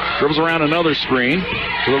screen. Dribbles around another screen.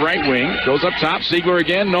 To the right wing. Goes up top. Ziegler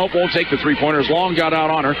again. Nope, won't take the three-pointers. Long got out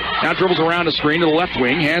on her. Now dribbles around a screen to the left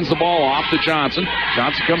wing. Hands the ball off to Johnson.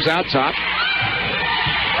 Johnson comes out top.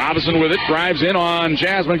 Robinson with it. Drives in on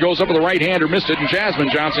Jasmine. Goes up with the right-hander. Missed it. And Jasmine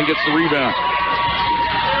Johnson gets the rebound.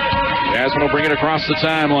 Jasmine will bring it across the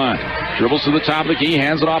timeline. Dribbles to the top of the key.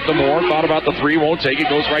 Hands it off to Moore. Thought about the three. Won't take it.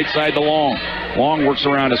 Goes right side to Long. Long works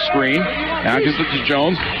around a screen. Now gives it to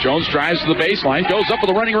Jones. Jones drives to the baseline. Goes up with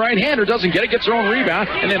a running right-hander. Doesn't get it. Gets her own rebound.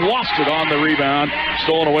 And then lost it on the rebound.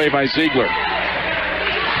 Stolen away by Ziegler.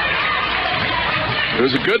 It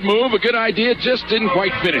was a good move. A good idea. Just didn't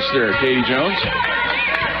quite finish there, Katie Jones.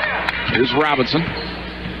 Here's Robinson.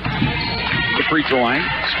 The free throw line.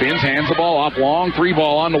 Spins, hands the ball off. Long three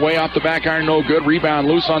ball on the way off the back iron. No good. Rebound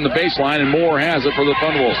loose on the baseline, and Moore has it for the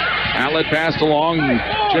Thunderwolves. Outlet pass to Long.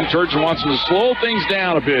 Jim Turgeon wants them to slow things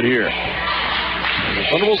down a bit here. The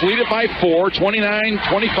Thunderwolves lead it by 4,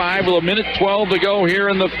 29-25 with a minute 12 to go here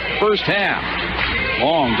in the first half.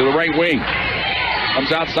 Long to the right wing.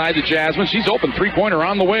 Comes outside to Jasmine. She's open. Three-pointer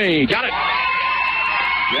on the way. Got it.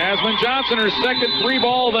 Jasmine Johnson, her second three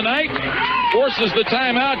ball of the night, forces the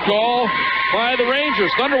timeout call by the Rangers.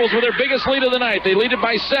 Thunderwolves with their biggest lead of the night. They lead it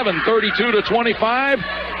by 7, 32-25.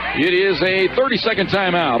 It is a 30-second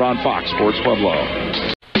timeout on Fox Sports Pueblo.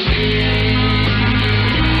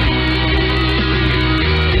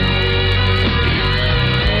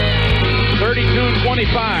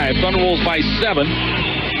 Thunderwolves by 7.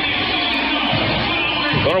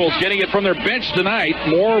 Thunderwolves getting it from their bench tonight.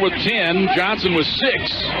 Moore with 10. Johnson with 6.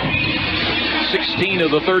 16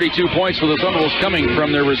 of the 32 points for the Thunderwolves coming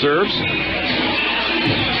from their reserves.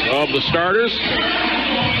 Of the starters,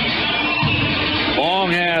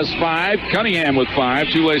 Long has 5. Cunningham with 5.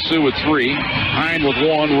 Tule Sue with 3. Hine with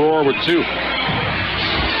 1. Rohr with 2.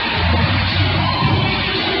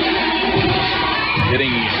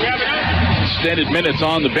 Getting extended minutes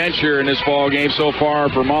on the bench here in this ball game so far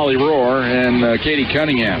for Molly Rohr and Katie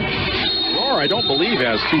Cunningham. Rohr, I don't believe,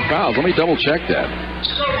 has 2 fouls. Let me double check that.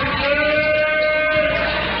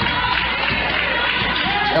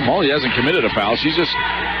 Yeah, Molly hasn't committed a foul. She's just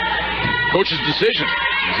coach's decision.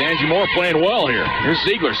 There's Angie Moore playing well here. Here's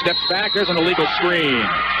Ziegler. Steps back. There's an illegal screen.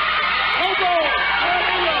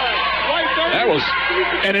 That was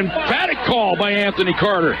an emphatic call by Anthony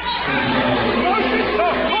Carter.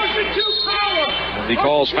 He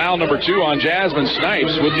calls foul number 2 on Jasmine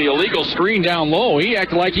Snipes with the illegal screen down low. He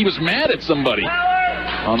acted like he was mad at somebody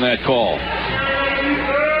on that call.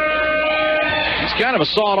 He's kind of a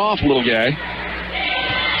sawed-off little guy.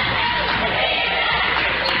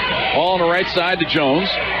 Ball on the right side to Jones.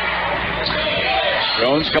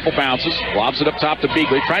 Jones, couple bounces, lobs it up top to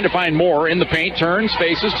Beagley, trying to find Moore in the paint, turns,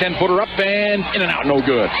 faces, 10-footer up and in and out, no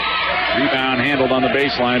good. Rebound handled on the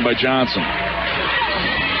baseline by Johnson.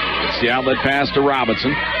 It's the outlet pass to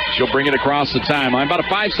Robinson. She'll bring it across the timeline. About a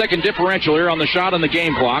 5-second differential here on the shot on the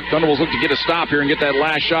game clock. Thunderbolts look to get a stop here and get that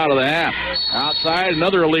last shot of the half. Outside,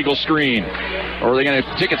 another illegal screen. Or are they going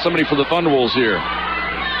to ticket somebody for the Thunderbolts here?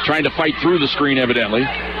 Trying to fight through the screen, evidently.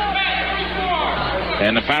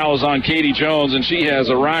 And the foul is on Katie Jones, and she has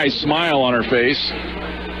a wry smile on her face.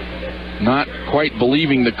 Not quite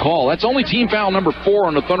believing the call. That's only team foul number 4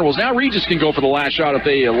 on the Thunderbolts. Now Regis can go for the last shot if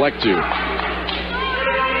they elect to.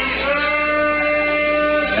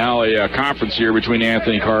 Now a conference here between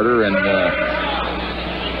Anthony Carter and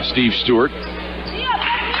Steve Stewart. 2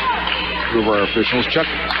 of our officials. Chuck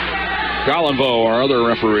Gollenvo, our other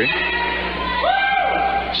referee.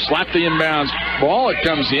 Slap the inbounds ball. It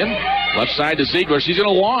comes in. Left side to Ziegler. She's going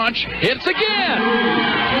to launch. Hits again.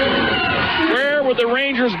 Where would the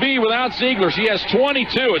Rangers be without Ziegler? She has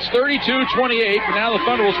 22. It's 32-28. But now the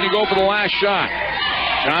Thunderbolts can go for the last shot.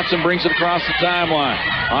 Johnson brings it across the timeline.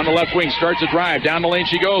 On the left wing, starts a drive. Down the lane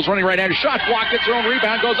she goes, running right-hander. Shot blocked, gets her own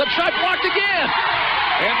rebound, goes up, shot blocked again!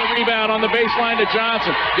 And the rebound on the baseline to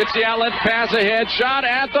Johnson. Gets the outlet pass ahead. Shot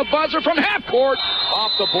at the buzzer from half court.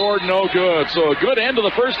 Off the board, no good. So a good end of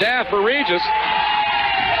the first half for Regis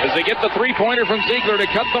as they get the three-pointer from Ziegler to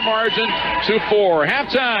cut the margin to 4.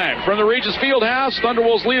 Halftime from the Regis Fieldhouse.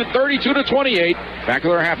 Thunderbolts lead at 32-28. Back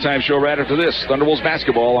with our halftime show right after this. Thunderbolts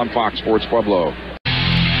basketball on Fox Sports Pueblo.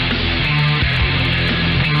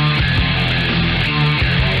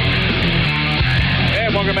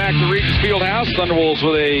 Welcome back to Regis Fieldhouse. Thunderbolts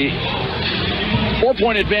with a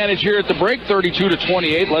 4-point advantage here at the break,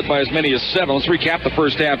 32-28, led by as many as 7. Let's recap the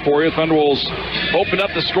first half for you. Thunderbolts opened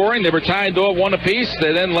up the scoring. They were tied, though, at 1 apiece.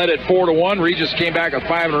 They then led it 4-1. Regis came back with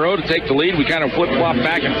 5 in a row to take the lead. We kind of flip-flopped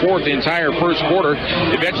back and forth the entire first quarter.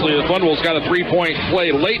 Eventually, the Thunderbolts got a 3-point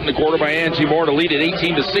play late in the quarter by Angie Moore to lead at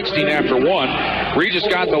 18-16 after 1. Regis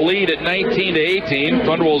got the lead at 19-18.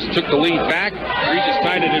 Thunderbolts took the lead back. Regis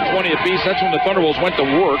tied it at 20 apiece. That's when the Thunderbolts went to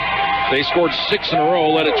work. They scored 6 in a row,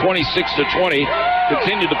 led at 26-20.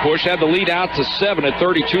 Continued to push, had the lead out to 7 at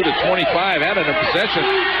 32-25. Had it in possession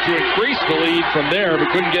to increase the lead from there, but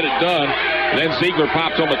couldn't get it done. And then Ziegler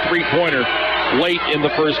popped home a 3-pointer late in the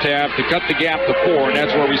first half to cut the gap to 4, and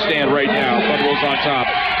that's where we stand right now. Thunderbolts on top,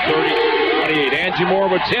 30-28. Angie Moore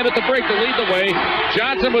with 10 at the break to lead the way.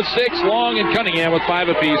 Johnson with 6, Long and Cunningham with 5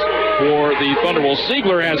 apiece for the Thunderbolts.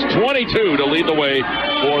 Ziegler has 22 to lead the way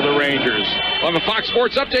for the Rangers. We'll have a Fox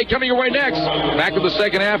Sports update coming your way next. Back with the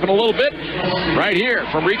second half in a little bit. Right here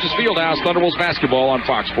from Regis Fieldhouse, Thunderbolts basketball on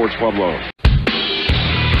Fox Sports Pueblo.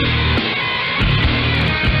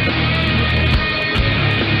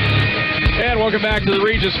 And welcome back to the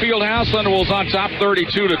Regis Fieldhouse. Thunderbolts on top,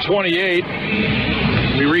 32-28.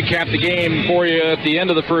 We recap the game for you at the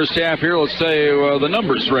end of the first half here. Let's say the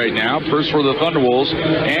numbers right now. First for the Thunderbolts,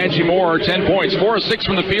 Angie Moore, 10 points. 4 of 6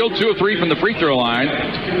 from the field, 2 of 3 from the free throw line.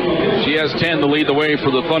 She has 10 to lead the way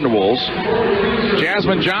for the Thunderbolts.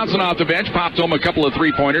 Jasmine Johnson off the bench, popped home a couple of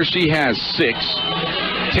three-pointers. She has 6.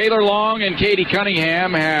 Taylor Long and Katie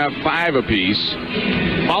Cunningham have 5 apiece.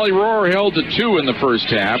 Molly Rohr held to 2 in the first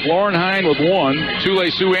half. Lauren Hine with 1.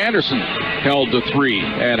 Tule Sue Anderson held to 3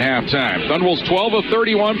 at halftime. Thunderbolts 12 of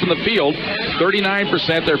 31 from the field,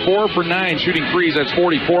 39%. They're 4 for 9 shooting threes. That's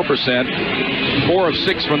 44%. 4 of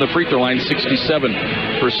 6 from the free throw line,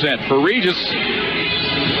 67%. For Regis,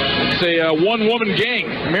 it's a one-woman gang.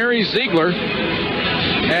 Mary Ziegler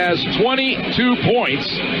has 22 points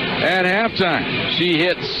at halftime. She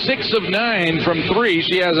hit 6 of 9 from 3.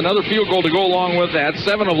 She has another field goal to go along with that.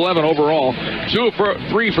 7 of 11 overall. 2 of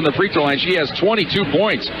 3 from the free throw line. She has 22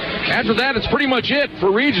 points. After that, it's pretty much it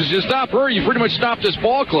for Regis. You stop her, you pretty much stop this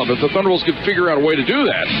ball club if the Thunderbolts could figure out a way to do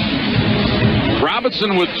that.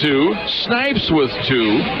 Robinson with 2. Snipes with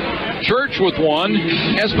 2. Church with 1.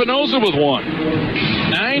 Espinoza with 1.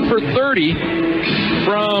 9 for 30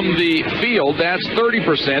 from the field. That's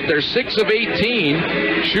 30%. They're 6 of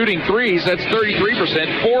 18 shooting threes. That's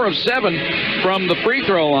 33%. 4 of 7 from the free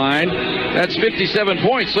throw line. That's 57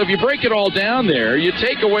 points. So if you break it all down there, you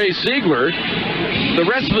take away Ziegler, the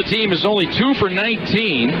rest of the team is only 2 for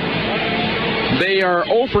 19. They are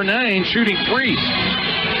 0 for 9 shooting threes.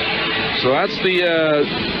 So that's the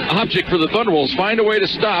object for the Thunderbolts. Find a way to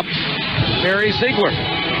stop Mary Ziegler.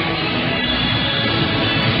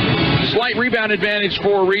 Slight rebound advantage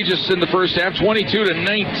for Regis in the first half,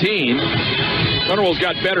 22-19. Thunderbolts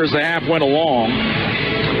got better as the half went along.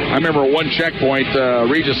 I remember at one checkpoint,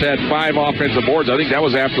 Regis had 5 offensive boards. I think that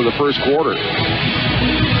was after the first quarter.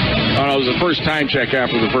 Oh, no, it was the first time check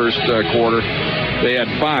after the first quarter. They had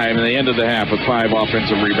 5, and they ended the half with 5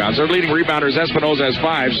 offensive rebounds. Their leading rebounders, Espinoza has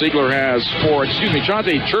 5. Ziegler has 4.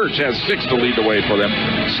 Chauncey Church has 6 to lead the way for them.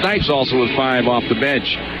 Snipes also with 5 off the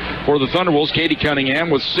bench For the Thunderwolves, Katie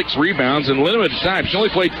Cunningham with 6 rebounds in limited time. She only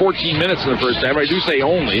played 14 minutes in the first half. I do say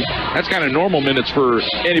only. That's kind of normal minutes for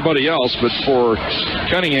anybody else, but for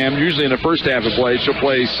Cunningham, usually in the first half of play, she'll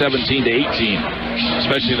play 17 to 18,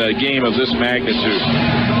 especially in a game of this magnitude.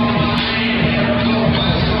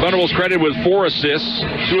 Thunderwolves credited with 4 assists,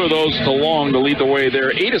 2 of those to Long to lead the way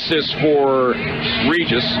there. 8 assists for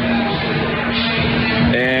Regis.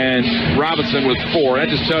 And Robinson with 4. That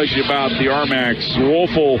just tells you about the RMACs.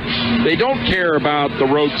 Woeful, they don't care about the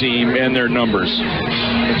road team and their numbers.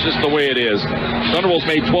 It's just the way it is. Thunderwolves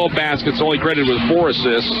made 12 baskets, only credited with 4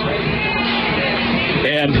 assists.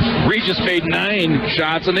 And Regis made 9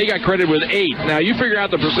 shots, and they got credited with 8. Now, you figure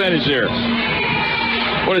out the percentage there.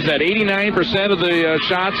 What is that? 89% of the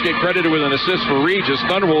shots get credited with an assist for Regis.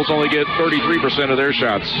 Thunderwolves only get 33% of their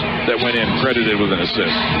shots that went in credited with an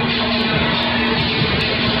assist.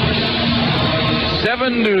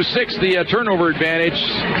 7-6, the turnover advantage.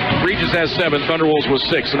 Regis has 7, Thunderwolves was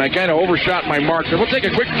 6, and I kind of overshot my mark there. We'll take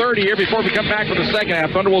a quick 30 here before we come back for the second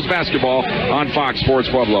half. Thunderwolves basketball on Fox Sports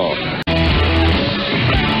Pueblo.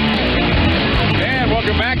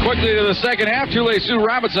 Welcome back quickly to the second half. Csu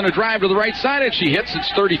Robinson, a drive to the right side, and she hits.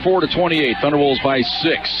 It's 34 to 28. Thunderwolves by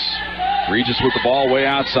 6. Regis with the ball way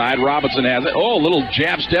outside. Robinson has it. Oh, a little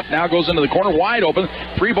jab step now goes into the corner, wide open.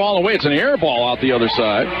 3 ball away. It's an air ball out the other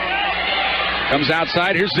side. Comes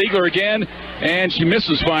outside. Here's Ziegler again, and she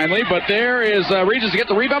misses finally. But there is Regis to get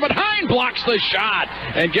the rebound, but Hine blocks the shot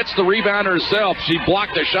and gets the rebound herself. She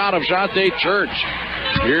blocked the shot of Shante Church.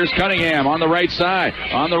 Here's Cunningham on the right side,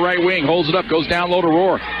 on the right wing, holds it up, goes down low to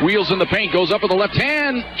Rohr, wheels in the paint, goes up with the left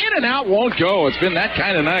hand, in and out, won't go. It's been that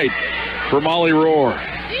kind of night for Molly Rohr.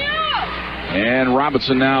 And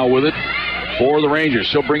Robinson now with it for the Rangers.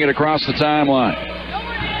 She'll bring it across the timeline.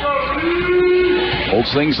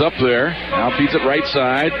 Holds things up there, now feeds it right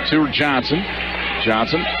side to Johnson.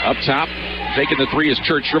 Johnson up top, taking the 3 as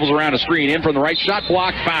Church dribbles around a screen, in from the right, shot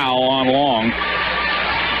block, foul on Long.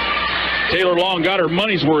 Taylor Long got her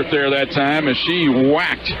money's worth there that time as she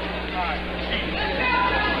whacked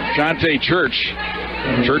Shante Church.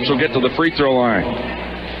 Church will get to the free throw line.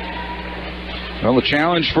 Well, the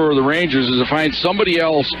challenge for the Rangers is to find somebody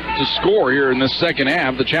else to score here in the second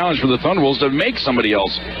half. The challenge for the Thunderwolves is to make somebody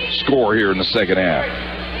else score here in the second half.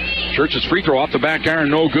 Church's free throw off the back iron,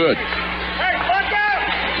 no good.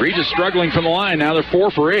 Regis struggling from the line. Now they're 4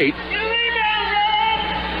 for 8.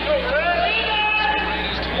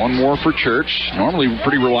 1 more for Church. Normally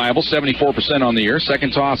pretty reliable, 74% on the year.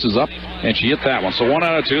 Second toss is up, and she hit that one. So 1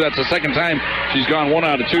 out of 2. That's the second time she's gone 1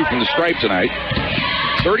 out of 2 from the stripe tonight.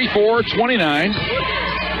 34-29.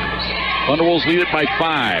 Thunderwolves lead it by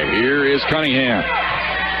 5. Here is Cunningham.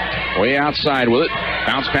 Way outside with it.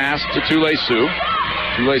 Bounce pass to Csu.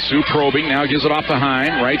 Csu probing, now gives it off to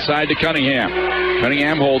Hine. Right side to Cunningham.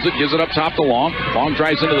 Cunningham holds it, gives it up top to Long. Long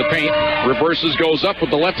drives into the paint, reverses, goes up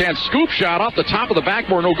with the left-hand scoop shot off the top of the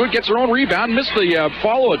backboard. No good, gets her own rebound, missed the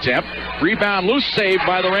follow attempt. Rebound loose, saved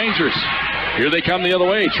by the Rangers. Here they come the other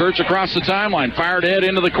way. Church across the timeline, fired ahead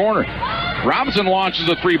into the corner. Robinson launches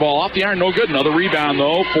a 3 ball off the iron, no good. Another rebound,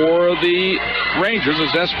 though, for the Rangers as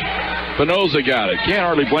Espinoza got it. Can't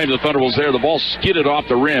hardly blame the Thunderwolves there. The ball skidded off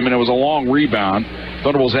the rim, and it was a long rebound.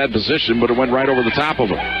 Thunderwolves had position, but it went right over the top of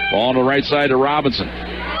them. Ball on the right side to Robinson.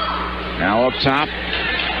 Now up top,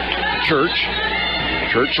 Church.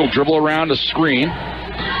 Church will dribble around a screen.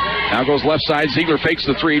 Now goes left side. Ziegler fakes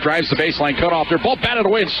the 3, drives the baseline, cut off there. Ball batted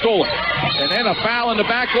away and stolen. And then a foul in the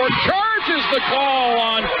backcourt. Charges the call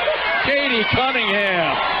on Katie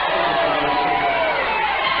Cunningham.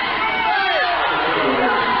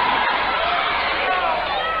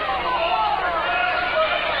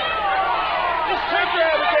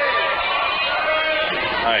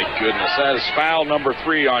 My goodness, that is foul number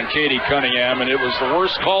 3 on Katie Cunningham, and it was the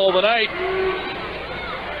worst call of the night.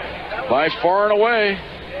 By far and away.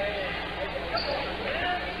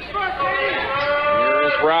 Here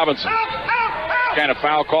is Robinson. Kind of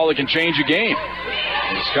foul call that can change a game.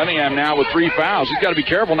 It's Cunningham now with 3 fouls. She's got to be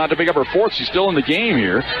careful not to pick up her 4th. She's still in the game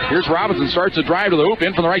here. Here's Robinson, starts to drive to the hoop,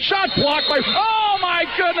 in from the right. Shot blocked by, oh my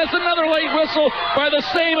goodness, another late whistle by the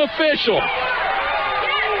same official.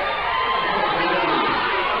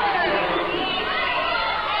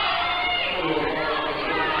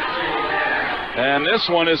 And this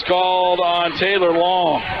one is called on Taylor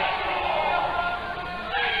Long.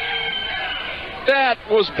 That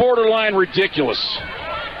was borderline ridiculous.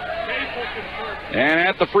 And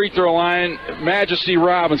at the free throw line, Majesty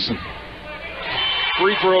Robinson.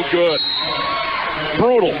 Free throw good.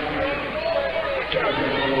 Brutal.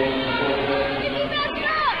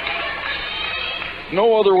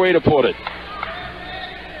 No other way to put it.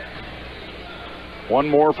 One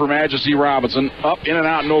more for Majesty Robinson. Up, in and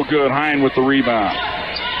out, no good. Hine with the rebound.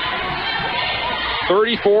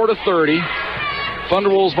 34-30.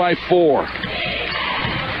 Thunderwolves by 4.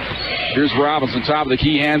 Here's Robinson, top of the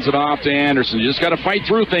key, hands it off to Anderson. You just got to fight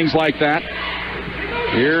through things like that.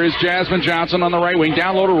 Here is Jasmine Johnson on the right wing.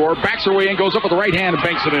 Down low to Rohr. Backs her way in, goes up with the right hand and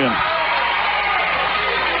banks it in.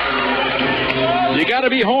 You got to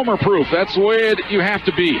be homer-proof. That's the way you have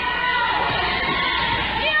to be.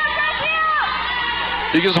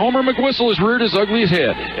 Because Homer McWhistle has reared his ugly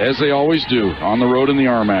head, as they always do, on the road in the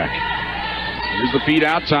Armac. Here's the feed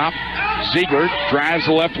out top. Ziegler drives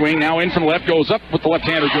the left wing. Now in from the left, goes up with the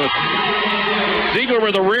left-hander. Good. Ziegler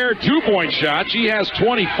with a rare two-point shot. She has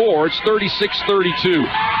 24. It's 36-32.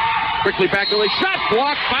 Quickly back to the shot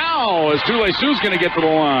block foul as Tule Sue's going to get to the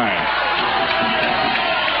line.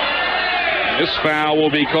 This foul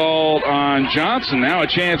will be called on Johnson. Now a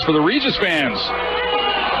chance for the Regis fans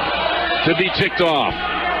to be ticked off.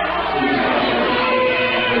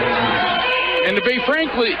 And to be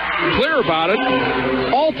frankly clear about it,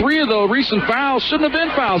 all 3 of the recent fouls shouldn't have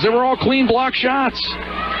been fouls. They were all clean block shots.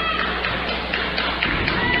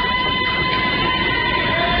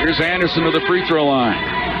 Here's Anderson to the free throw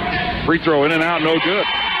line. Free throw in and out, no good.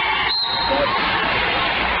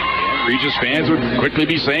 Regis fans would quickly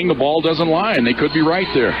be saying the ball doesn't lie, and they could be right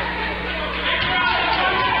there.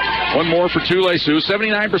 One more for Tule Sioux,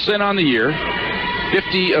 79% on the year.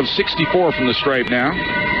 50 of 64 from the stripe now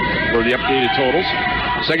for the updated totals.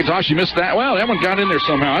 Second toss, she missed that. Well, that one got in there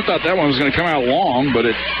somehow. I thought that one was going to come out long, but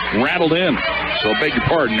it rattled in. So I beg your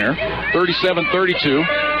pardon there. 37-32.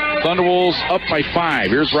 Thunderwolves up by 5.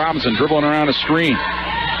 Here's Robinson dribbling around a screen.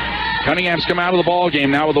 Cunningham's come out of the ball game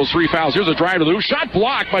now with those 3 fouls. Here's a drive to the hoop. Shot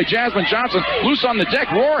blocked by Jasmine Johnson. Loose on the deck.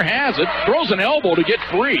 Rohr has it. Throws an elbow to get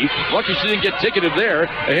free. Lucky she didn't get ticketed there.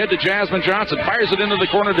 Ahead to Jasmine Johnson. Fires it into the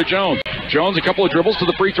corner to Jones. Jones, a couple of dribbles to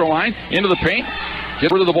the free throw line. Into the paint.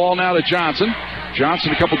 Gets rid of the ball now to Johnson.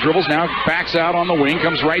 Johnson, a couple dribbles now. Backs out on the wing.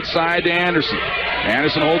 Comes right side to Anderson.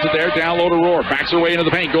 Anderson holds it there. Down low to Rohr. Backs her way into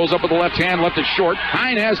the paint. Goes up with the left hand. Left it short.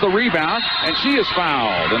 Hine has the rebound. And she is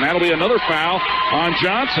fouled. And that'll be another foul on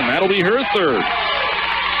Johnson. That'll be her 3rd.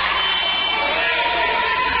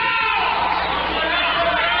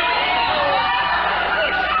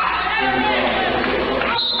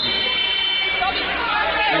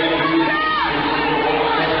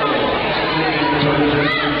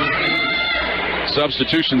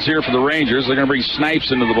 Substitutions here for the Rangers. They're going to bring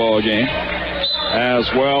Snipes into the ball game,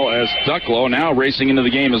 as well as Ducklow. Now racing into the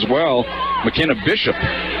game as well, McKenna Bishop.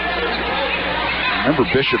 Remember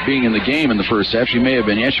Bishop being in the game in the first half. She may have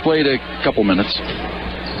been. Yeah, she played a couple minutes.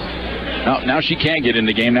 Now she can't get in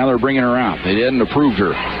the game. Now they're bringing her out. They hadn't approved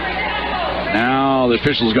her. Now the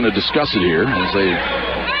official's going to discuss it here as they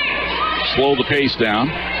slow the pace down.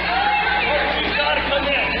 She's got to come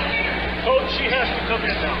in. Coach, she has to come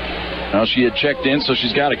in now. Now she had checked in, so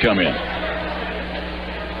she's got to come in.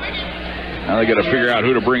 Now they got to figure out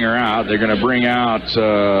who to bring her out. They're going to bring out.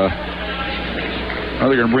 They're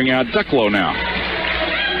going to bring out Ducklow now.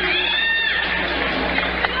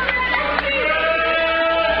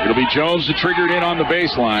 It'll be Jones to trigger it in on the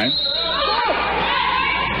baseline.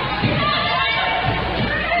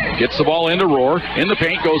 Gets the ball into Rohr. In the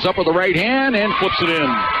paint, goes up with the right hand and flips it in.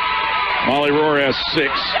 Molly Rohr has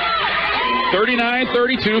 6.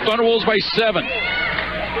 39-32, Thunderwolves by 7.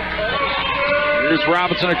 Here's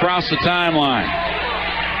Robinson across the timeline.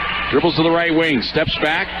 Dribbles to the right wing, steps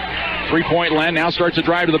back. 3-point land, now starts to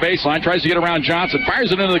drive to the baseline. Tries to get around Johnson,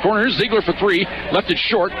 fires it into the corner. Here's Ziegler for 3, left it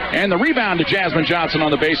short. And the rebound to Jasmine Johnson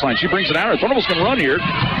on the baseline. She brings it out. Thunderwolves can run here.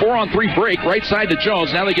 4-on-3 break, right side to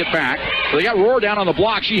Jones. Now they get back. They got Rohr down on the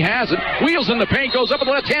block. She has it. Wheels in the paint, goes up with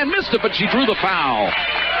the left hand. Missed it, but she drew the foul.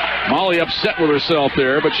 Molly upset with herself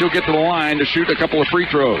there, but she'll get to the line to shoot a couple of free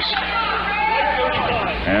throws.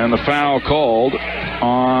 And the foul called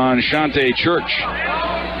on Shante Church.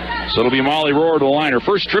 So it'll be Molly Rohr to the line. Her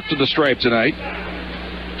first trip to the stripe tonight.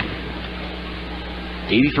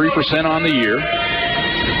 83% on the year.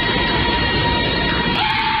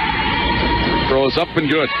 Throws up and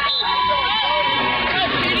good.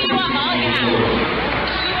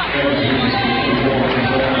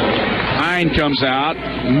 Hine comes out.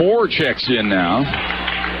 Moore checks in now.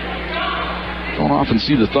 Don't often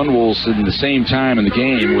see the Thunderwolves in the same time in the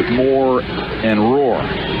game with Moore and Rohr.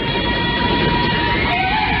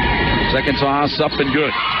 Second toss up and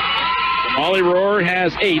good. Molly Rohr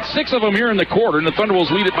has 8. 6 of them here in the quarter, and the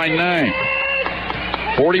Thunderwolves lead it by 9.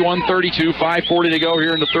 41-32, 5:40 to go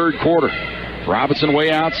here in the third quarter. Robinson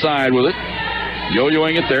way outside with it.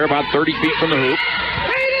 Yo-yoing it there, about 30 feet from the hoop.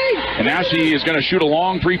 And now she is going to shoot a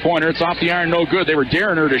long three-pointer. It's off the iron, no good. They were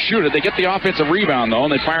daring her to shoot it. They get the offensive rebound, though,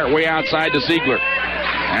 and they fire it way outside to Ziegler.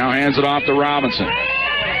 Now hands it off to Robinson.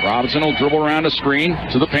 Robinson will dribble around a screen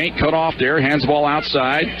to the paint, cut off there, hands the ball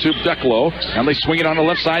outside to Ducklow. And they swing it on the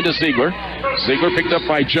left side to Ziegler. Ziegler picked up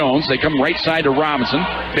by Jones. They come right side to Robinson.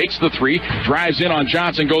 Fakes the three, drives in on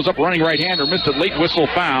Johnson, goes up running right-hander, missed it, late whistle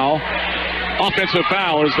foul. Offensive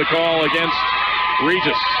foul is the call against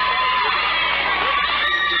Regis.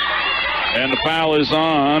 And the foul is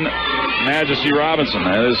on Majesty Robinson.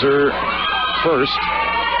 That is her first.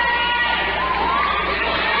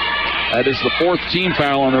 That is the fourth team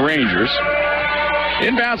foul on the Rangers.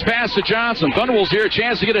 Inbounds pass to Johnson. Thunderwolves here, a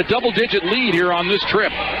chance to get a double-digit lead here on this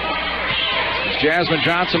trip. Jasmine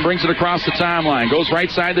Johnson brings it across the timeline. Goes right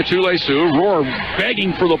side to Tule-Sioux. Roar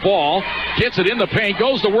begging for the ball. Gets it in the paint.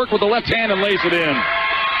 Goes to work with the left hand and lays it in.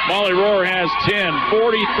 Molly Roar has 10,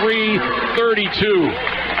 43-32.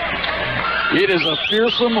 It is a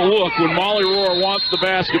fearsome look when Molly Roar wants the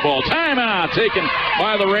basketball. Timeout taken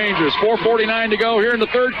by the Rangers. 4:49 to go here in the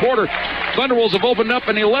third quarter. Thunderwolves have opened up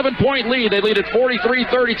an 11-point lead. They lead at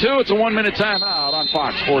 43-32. It's a 1-minute timeout on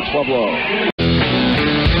Fox Sports Pueblo.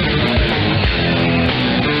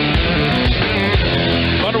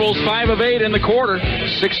 Thunderwolves 5 of 8 in the quarter,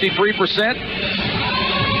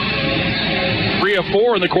 63%. 3 of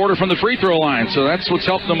 4 in the quarter from the free throw line. So that's what's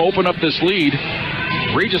helped them open up this lead.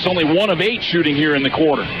 Regis only 1 of 8 shooting here in the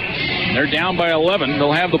quarter. They're down by 11.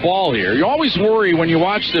 They'll have the ball here. You always worry when you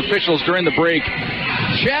watch the officials during the break,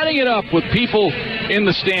 chatting it up with people in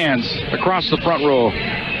the stands across the front row.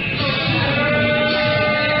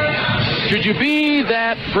 Should you be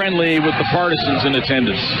that friendly with the partisans in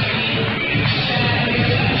attendance?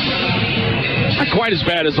 Not quite as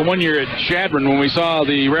bad as the one year at Chadron when we saw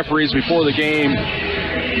the referees before the game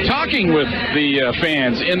talking with the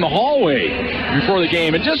fans in the hallway before the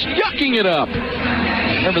game and just yucking it up.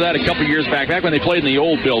 Remember that a couple years back when they played in the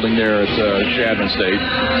old building there at Chadron State.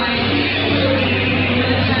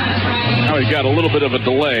 Now we've got a little bit of a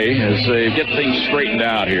delay as they get things straightened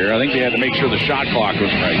out here. I think they had to make sure the shot clock was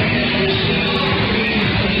right.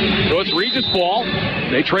 So it's Regis ball.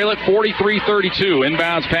 They trail it 43-32.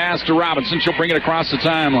 Inbounds pass to Robinson. She'll bring it across the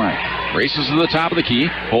timeline. Races to the top of the key.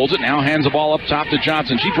 Holds it. Now hands the ball up top to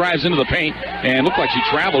Johnson. She drives into the paint and looked like she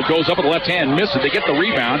traveled. Goes up with the left hand. Misses it. They get the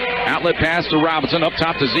rebound. Outlet pass to Robinson. Up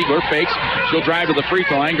top to Ziegler. Fakes. She'll drive to the free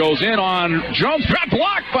throw line. Goes in on Jones.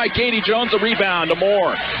 Blocked by Katie Jones. A rebound to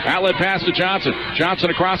Moore. Outlet pass to Johnson. Johnson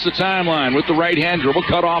across the timeline with the right hand dribble.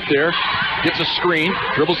 Cut off there. Gets a screen.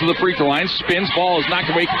 Dribbles to the free throw line. Spins. Ball is knocked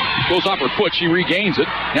away. Goes off her foot. She regains it.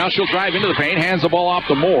 Now she'll drive into the paint. Hands the ball off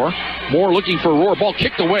to Moore. Moore looking for Roar. Ball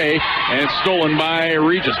kicked away. And it's stolen by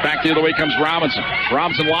Regis. Back the other way comes Robinson.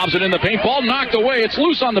 Robinson lobs it in the paint. Ball knocked away. It's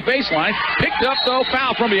loose on the baseline. Picked up, though.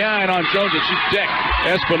 Foul from behind on Jones. And she decked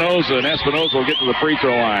Espinoza. And Espinoza will get to the free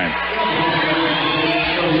throw line.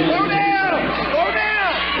 Slow down! Slow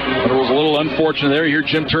down! But it was a little unfortunate there. You hear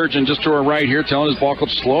Jim Turgeon just to our right here telling his ball club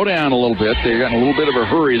slow down a little bit. They got in a little bit of a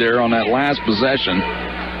hurry there on that last possession.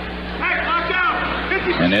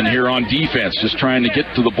 And then here on defense, just trying to get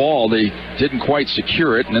to the ball. They didn't quite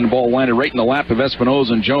secure it, and then the ball landed right in the lap of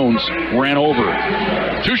Espinoza, and Jones ran over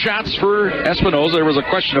it. 2 shots for Espinoza. There was a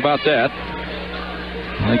question about that.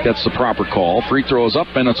 I think that's the proper call. Free throw is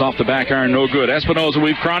up, and it's off the back iron. No good. Espinoza,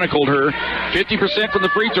 we've chronicled her. 50% from the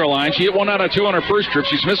free throw line. She hit 1 out of 2 on her first trip.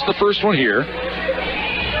 She's missed the first one here.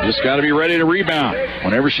 Just got to be ready to rebound.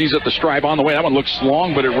 Whenever she's at the stripe on the way, that one looks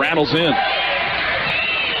long, but it rattles in.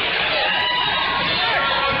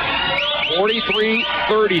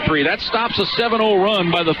 43-33. That stops a 7-0 run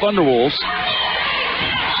by the Thunderwolves.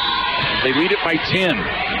 They lead it by 10.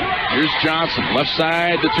 Here's Johnson. Left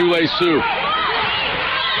side to Tule-Sioux.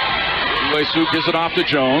 Tule-Sioux gives it off to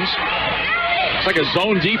Jones. It's like a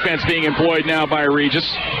zone defense being employed now by Regis.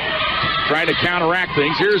 Trying to counteract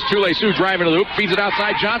things. Here's Tule-Sioux driving to the hoop. Feeds it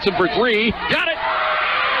outside. Johnson for 3. Got it!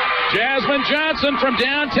 Jasmine Johnson from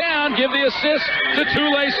downtown give the assist to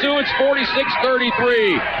Tule-Sioux. It's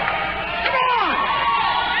 46-33.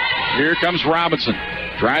 Here comes Robinson.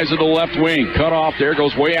 Drives to the left wing. Cut off there.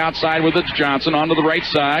 Goes way outside with it to Johnson. Onto the right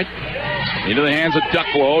side. Into the hands of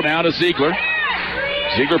Ducklow. Now to Ziegler.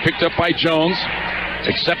 Ziegler picked up by Jones.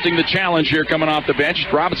 Accepting the challenge here coming off the bench.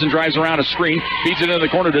 Robinson drives around a screen. Feeds it into the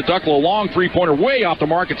corner to Ducklow. Long three-pointer way off the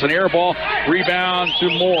mark. It's an air ball. Rebound to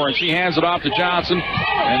Moore. And she hands it off to Johnson.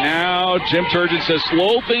 And now Jim Turgeon says,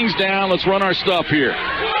 slow things down. Let's run our stuff here.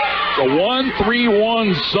 The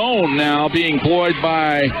 1-3-1 zone now being employed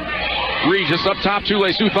by Regis. Up top,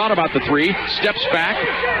 Tule-Sioux thought about the 3. Steps back.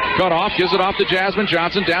 Cut off. Gives it off to Jasmine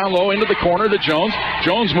Johnson. Down low into the corner to Jones.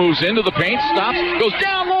 Jones moves into the paint. Stops. Goes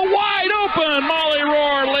down low wide. open. Molly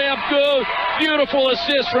Rohr, layup good. Beautiful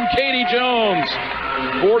assist from Katie Jones.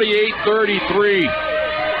 48-33.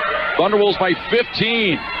 Thunderwolves by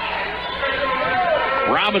 15.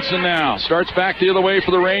 Robinson now starts back the other way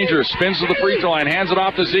for the Rangers. Spins to the free throw line. Hands it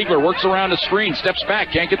off to Ziegler. Works around the screen. Steps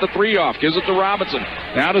back. Can't get the three off. Gives it to Robinson.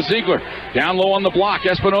 Now to Ziegler. Down low on the block.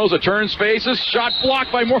 Espinoza turns faces. Shot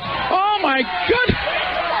blocked by Moore. Oh, my God.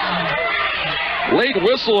 Late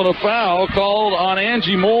whistle and a foul called on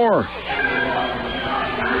Angie Moore.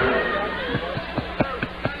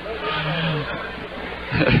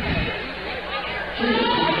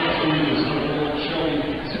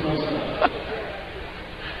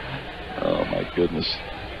 Oh, my goodness.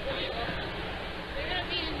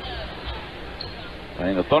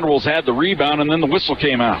 And the Thunderwolves had the rebound, and then the whistle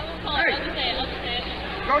came out. Hey,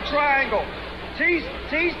 go triangle. T's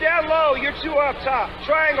down low. You're two up top.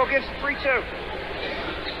 Triangle gets the 3-2.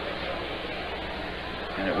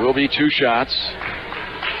 And it will be 2 shots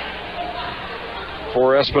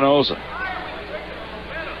for Espinoza.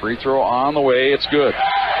 Free throw on the way. It's good.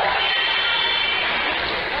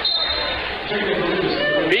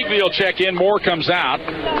 Beagley will check in. Moore comes out.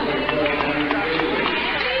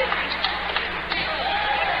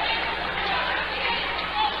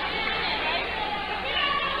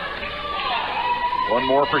 One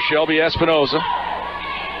more for Shelby Espinoza.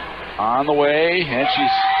 On the way, and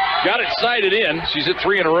she's got it sighted in. She's at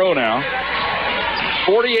 3 in a row now.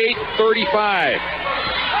 48-35.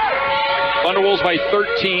 Thunderwolves by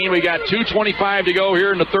 13. We got 2:25 to go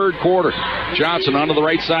here in the third quarter. Johnson onto the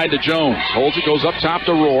right side to Jones. Holds it, goes up top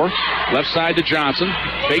to Rohr. Left side to Johnson.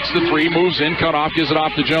 Fakes the three, moves in, cut off, gives it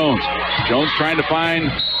off to Jones. Jones trying to find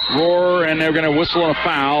Rohr, and they're going to whistle a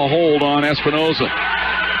foul. Hold on Espinoza.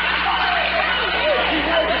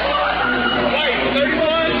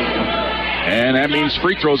 And that means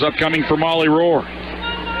free throws upcoming for Molly Rohr.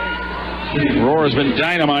 Rohr has been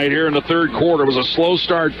dynamite here in the third quarter. It was a slow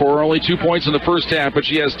start for her. Only 2 points in the first half, but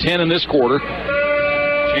she has 10 in this quarter.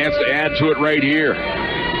 Chance to add to it right here.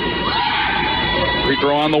 Free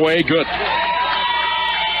throw on the way. Good.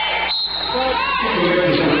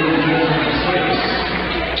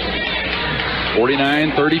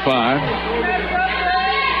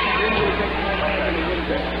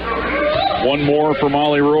 $49-35. One more for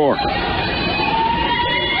Molly Rohr.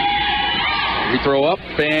 Free throw up,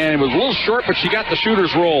 and it was a little short, but she got the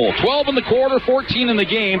shooter's roll. 12 in the quarter, 14 in the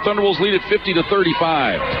game. Thunderwolves lead at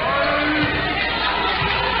 50-35.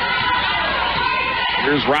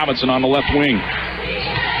 Here's Robinson on the left wing.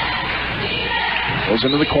 Goes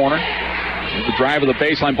into the corner. The drive of the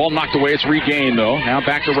baseline. Ball knocked away. It's regained, though. Now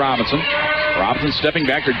back to Robinson. Robinson stepping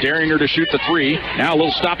back. They're daring her to shoot the three. Now a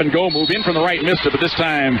little stop-and-go move in from the right. Missed it, but this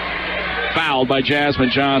time fouled by Jasmine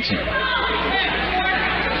Johnson.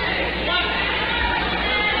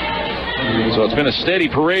 So it's been a steady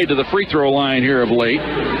parade to the free throw line here of late.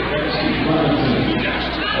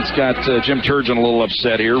 That's got Jim Turgeon a little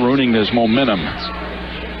upset here, ruining his momentum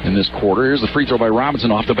in this quarter. Here's the free throw by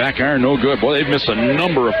Robinson off the back iron. No good. Boy, they've missed a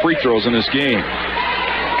number of free throws in this game.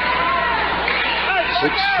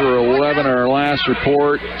 6 for 11 our last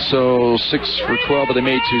report, so 6 for 12, but they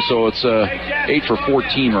made 2, so it's 8 for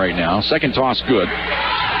 14 right now. Second toss good.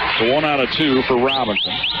 So 1 out of 2 for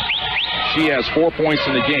Robinson. She has 4 points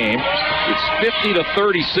in the game. It's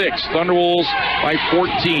 50-36. Thunderwolves by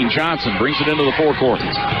 14. Johnson brings it into the forecourt.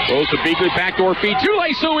 Goes to Beagley, backdoor feed.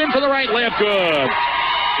 Csu in for the right layup. Good.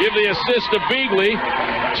 Give the assist to Beagley.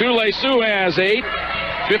 Csu has 8.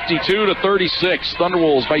 52-36.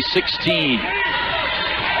 Thunderwolves by 16.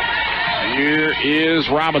 Here is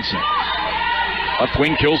Robinson. Left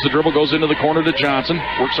wing kills the dribble, goes into the corner to Johnson.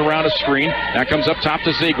 Works around a screen. Now comes up top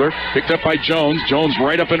to Ziegler. Picked up by Jones. Jones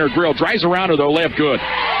right up in her grill. Drives around her, though. Layup good.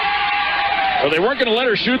 Well, they weren't going to let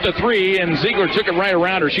her shoot the three, and Ziegler took it right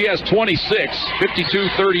around her. She has 26.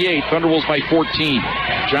 52-38. Thunderwolves by 14.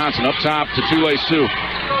 Johnson up top to Csu.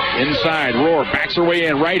 Inside, Rohr backs her way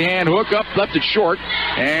in. Right hand hook up, left it short.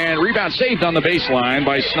 And rebound saved on the baseline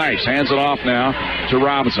by Snipes. Hands it off now to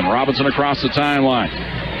Robinson. Robinson across the timeline.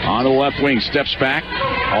 On the left wing, steps back.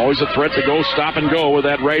 Always a threat to go stop and go with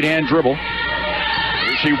that right hand dribble.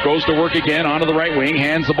 Here she goes to work again onto the right wing.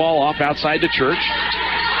 Hands the ball off outside to Church.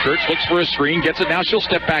 Church looks for a screen, gets it now. She'll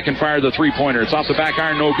step back and fire the three-pointer. It's off the back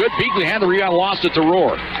iron, no good. Beagley had the rebound, lost it to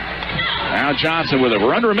Rohr. Now Johnson with it.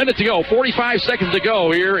 We're under a minute to go. 45 seconds to go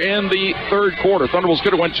here in the third quarter. Thunderbolts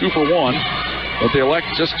could have went 2 for 1, but they elect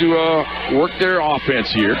just to work their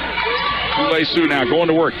offense here. Csu now going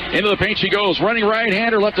to work. Into the paint she goes. Running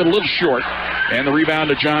right-hander, left it a little short. And the rebound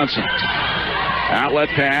to Johnson. Outlet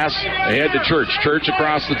pass ahead to Church. Church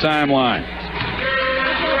across the timeline.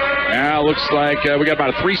 Now now. Looks like we got about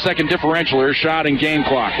a 3-second differential here. Shot and game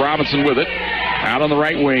clock. Robinson with it. Out on the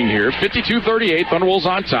right wing here. 52-38. Thunderwolves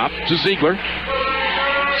on top to Ziegler.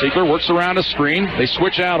 Ziegler works around a screen. They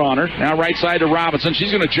switch out on her. Now right side to Robinson.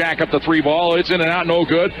 She's going to jack up the 3 ball. It's in and out, no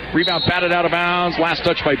good. Rebound batted out of bounds. Last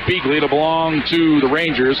touch by Beagley. It'll belong to the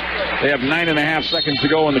Rangers. They have 9.5 seconds to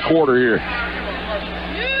go in the quarter here.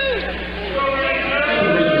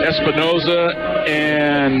 Espinoza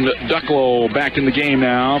and Ducklow back in the game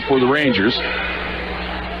now for the Rangers.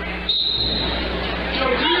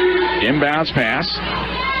 Inbounds pass.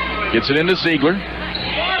 Gets it into Ziegler.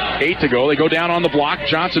 8 to go. They go down on the block.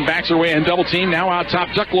 Johnson backs her way in double team. Now out top.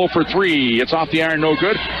 Ducklow for 3. It's off the iron. No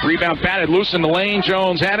good. Rebound batted loose in the lane.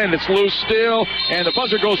 Jones had it. It's loose still. And the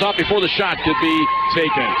buzzer goes off before the shot could be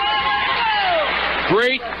taken.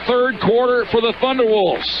 Great third quarter for the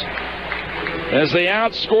Thunderwolves as they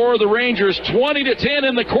outscore the Rangers 20-10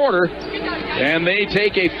 in the quarter. And they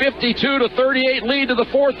take a 52-38 lead to the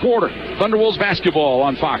fourth quarter. Thunderwolves basketball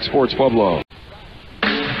on Fox Sports Pueblo.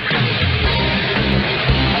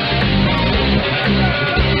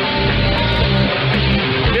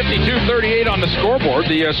 52-38 on the scoreboard.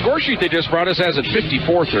 The score sheet they just brought us has it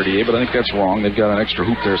 54-38, but I think that's wrong. They've got an extra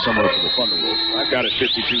hoop there somewhere for the Thunderwolves. I've got it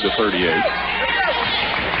 52-38.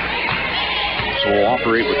 So we'll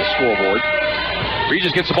operate with the scoreboard.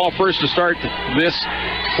 Regis gets the ball first to start this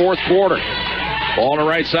fourth quarter. Ball on the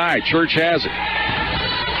right side. Church has it.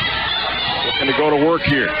 Looking to go to work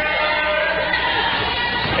here.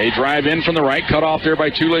 A drive in from the right, cut off there by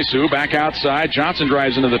Tule-Su. Back outside. Johnson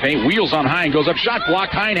drives into the paint. Wheels on Hine. Goes up. Shot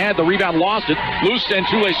blocked. Hine had the rebound. Lost it. Loose, and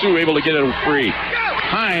Tule-Su able to get it free.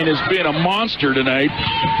 Hine has been a monster tonight.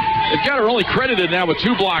 They've got her only credited now with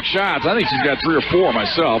 2 block shots. I think she's got 3 or 4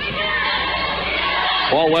 myself.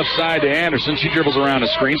 Ball left side to Anderson. She dribbles around a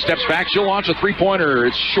screen. Steps back. She'll launch a 3-pointer.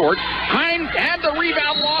 It's short. Hine had the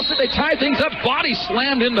rebound. Lost it. They tie things up. Body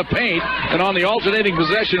slammed in the paint. And on the alternating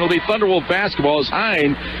possession, it'll be Thunderwolf basketball as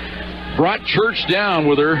Hine brought Church down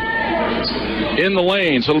with her in the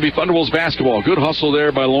lane. So it'll be Thunderwolves basketball. Good hustle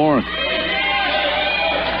there by Lauren.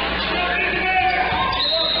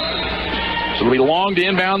 So it'll be Long to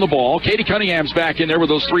inbound the ball. Katie Cunningham's back in there with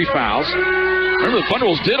those 3 fouls. Remember, the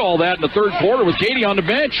Thunderwolves did all that in the third quarter with Katie on the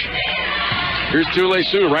bench. Here's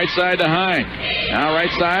Tule-Su, right side to Hine. Now right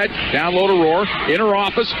side, down low to Rohr. In her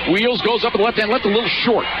office, Wheels goes up with the left hand, left a little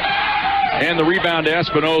short. And the rebound to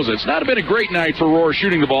Espinoza. It's not been a great night for Rohr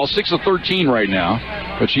shooting the ball, 6 of 13 right now.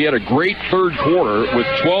 But she had a great third quarter with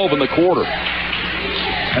 12 in the quarter.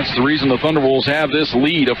 That's the reason the Thunderwolves have this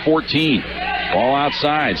lead of 14. Ball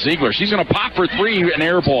outside. Ziegler, she's going to pop for 3, an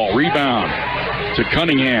air ball. Rebound to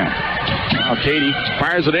Cunningham. Now Katie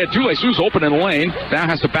fires it in. Tule-Su's open in the lane. Now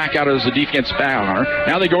has to back out as the defense foul on her.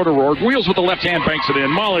 Now they go to Rohr. Wheels with the left hand, banks it in.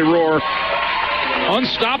 Molly Rohr,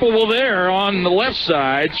 unstoppable there on the left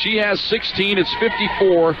side. She has 16. It's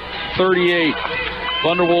 54-38.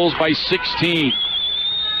 Thunderwolves by 16.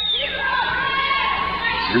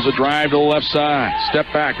 Here's a drive to the left side. Step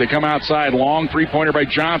back. They come outside. Long 3-pointer by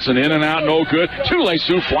Johnson. In and out. No good.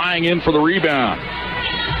 Tule-Su flying in for the rebound.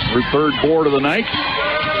 Her third board of the night.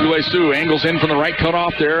 Tule-Su angles in from the right, cut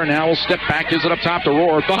off there. Now we'll step back. Gives it up top to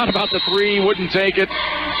Rohr. Thought about the 3. Wouldn't take it.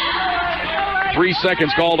 3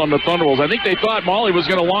 seconds called on the Thunderwolves. I think they thought Molly was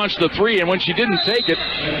going to launch the 3, and when she didn't take it,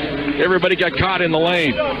 everybody got caught in the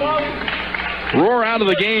lane. Rohr out of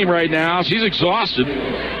the game right now. She's exhausted.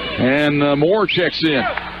 And Moore checks in.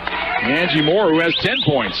 Angie Moore, who has 10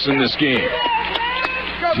 points in this game.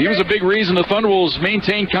 She was a big reason the Thunderwolves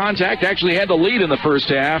maintained contact, actually had the lead in the first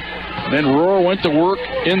half. Then Rohr went to work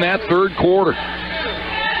in that third quarter.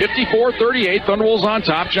 54-38, Thunderwolves on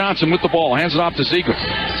top. Johnson with the ball, hands it off to Ziegler.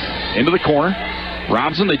 Into the corner.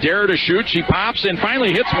 Robinson, they dare her to shoot. She pops and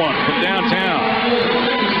finally hits one from downtown.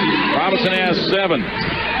 Robinson has 7.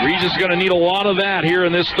 Regis is going to need a lot of that here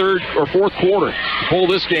in this third or fourth quarter to pull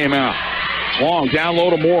this game out. Long, down low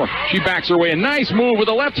to Moore. She backs her way. A nice move with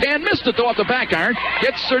the left hand. Missed it, though, off the back iron.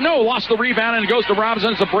 Lost the rebound, and it goes to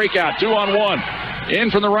Robinson. It's a breakout. 2-on-1.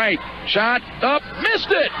 In from the right. Shot up.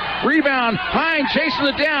 Missed it. Rebound. Hine chasing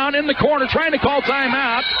it down in the corner, trying to call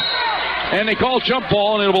timeout. And they call jump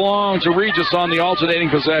ball, and it'll belong to Regis on the alternating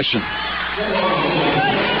possession.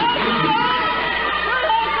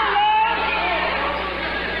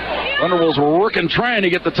 Thunderwolves were working, trying to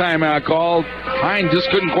get the timeout called. Hine just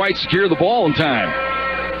couldn't quite secure the ball in time.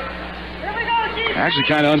 Actually,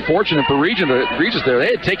 kind of unfortunate for Regis there.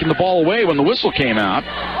 They had taken the ball away when the whistle came out.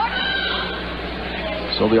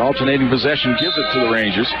 So the alternating possession gives it to the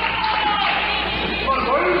Rangers.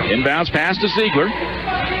 Inbounds pass to Ziegler.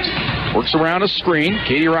 Works around a screen.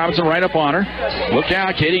 Katie Robinson right up on her. Look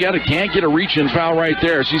out, Katie can't get a reach-in foul right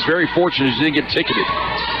there. She's very fortunate she didn't get ticketed.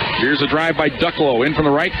 Here's a drive by Ducklow. In from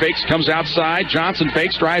the right, fakes, comes outside. Johnson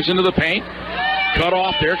fakes, drives into the paint. Cut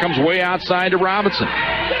off there, comes way outside to Robinson.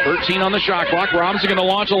 13 on the shot clock. Robinson going to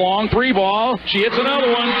launch a long three ball. She hits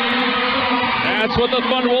another one. That's what the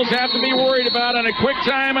Thunderwolves have to be worried about, and a quick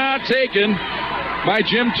timeout taken by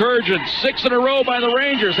Jim Turgeon. 6 in a row by the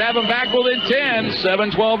Rangers. Have them back within 10.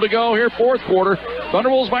 7:12 to go here, fourth quarter.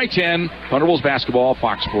 Thunderwolves by 10. Thunderwolves basketball,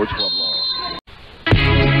 Fox Sports Pueblo.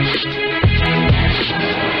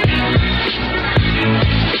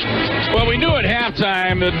 Well, we knew at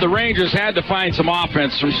halftime that the Rangers had to find some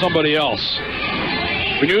offense from somebody else.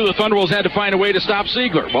 We knew the Thunderwolves had to find a way to stop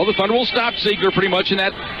Ziegler. Well, the Thunderwolves stopped Ziegler pretty much in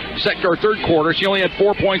that second or third quarter. She only had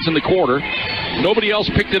 4 points in the quarter. Nobody else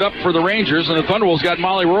picked it up for the Rangers, and the Thunderwolves got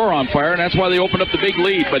Molly Rohr on fire, and that's why they opened up the big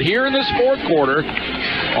lead. But here in this fourth quarter,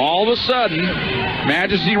 all of a sudden,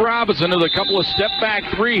 Majesty Robinson with a couple of step-back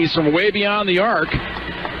threes from way beyond the arc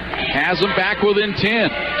has them back within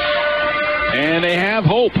 10. And they have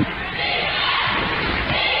hope.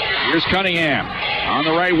 Here's Cunningham on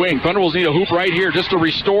the right wing. Thunderwolves need a hoop right here just to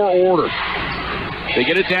restore order. They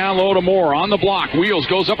get it down low to Moore on the block. Wheels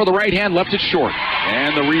goes up with the right hand, left it short.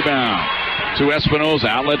 And the rebound to Espinoza.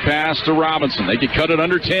 Outlet pass to Robinson. They could cut it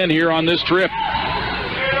under 10 here on this trip.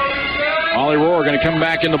 Molly Rohr going to come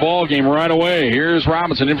back in the ball game right away. Here's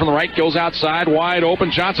Robinson in from the right, goes outside, wide open.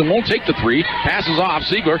 Johnson won't take the three. Passes off.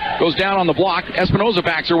 Ziegler goes down on the block. Espinoza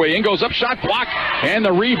backs her way in, goes up, shot block, and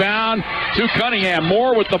the rebound to Cunningham.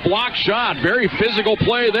 Moore with the block shot. Very physical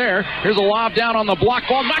play there. Here's a lob down on the block.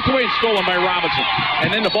 Ball knocked away and stolen by Robinson.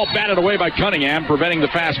 And then the ball batted away by Cunningham, preventing the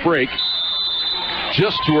fast break.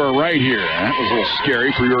 Just to her right here. That was a little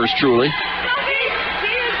scary for yours truly.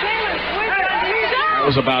 That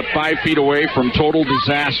was about 5 feet away from total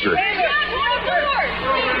disaster.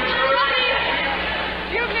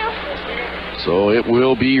 So it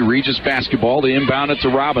will be Regis basketball. They inbound it to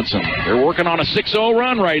Robinson. They're working on a 6-0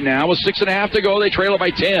 run right now with 6.5 to go. They trail it by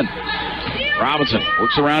 10. Robinson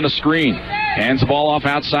works around a screen. Hands the ball off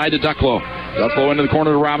outside to Ducklow. Ducklow into the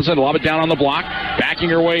corner to Robinson. Lob it down on the block. Backing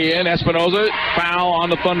her way in. Espinoza. Foul on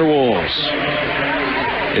the Thunderwolves.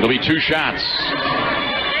 It'll be 2 shots.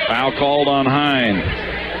 Foul called on Hine.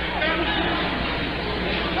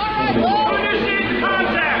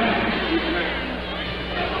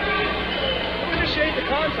 Initiate the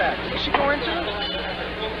contact. Did she go into it?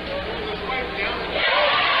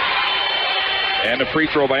 And the free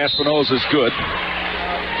throw by Espinoza is good.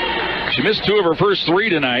 She missed 2 of her first 3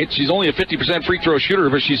 tonight. She's only a 50% free throw shooter,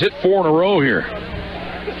 but she's hit 4 in a row here.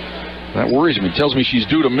 That worries me. It tells me she's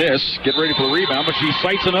due to miss. Get ready for the rebound, but she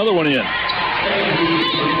sights another one in.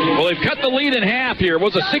 Well, they've cut the lead in half here. It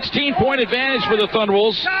was a 16-point advantage for the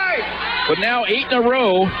Thunderwolves. But now 8 in a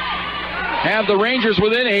row have the Rangers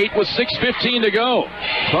within 8 with 6:15 to go.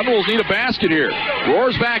 Thunderwolves need a basket here.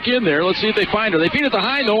 Rohr's back in there. Let's see if they find her. They feed it to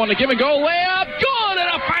Hine, though, on the give and go. Layup, good, and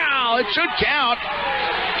a foul. It should count.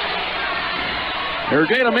 They're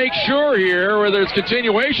going to make sure here, whether it's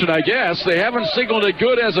continuation, I guess. They haven't signaled it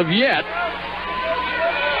good as of yet.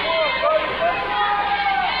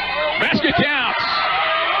 Basket counts.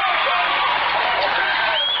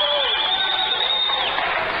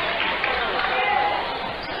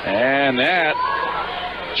 And that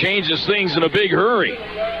changes things in a big hurry.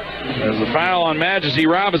 There's a foul on Majesty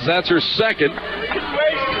Robinson. That's her second.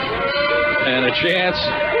 And a chance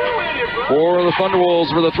for the Thunderwolves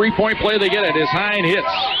for the three-point play. They get it as Hine hits.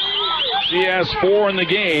 She has 4 in the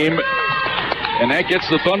game. And that gets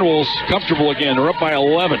the Thunderwolves comfortable again. They're up by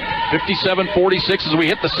 11. 57-46 as we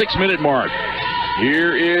hit the 6-minute mark.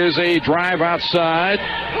 Here is a drive outside.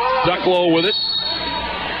 Ducklow with it.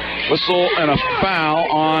 Whistle and a foul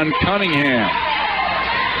on Cunningham.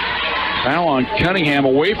 Foul on Cunningham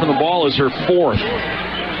away from the ball is her 4th.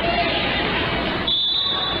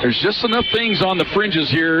 There's just enough things on the fringes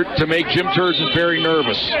here to make Jim Turgeon very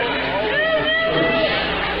nervous.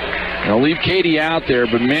 I'll leave Katie out there,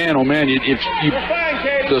 but man, oh man,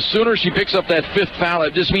 the sooner she picks up that 5th foul,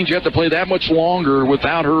 it just means you have to play that much longer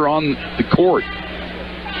without her on the court.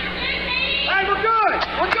 Hey, we're good.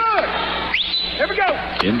 We're good. Here we go.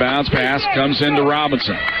 Inbounds pass comes into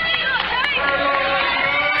Robinson.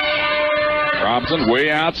 Robinson way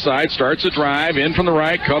outside, starts a drive, in from the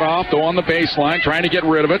right, cut off, though on the baseline, trying to get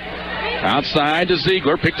rid of it. Outside to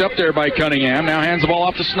Ziegler, picked up there by Cunningham. Now hands the ball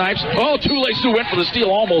off to Snipes. Oh, Tulesu went for the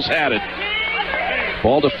steal, almost had it.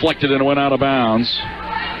 Ball deflected and went out of bounds.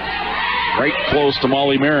 Right close to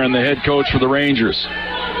Molly Marin, the head coach for the Rangers.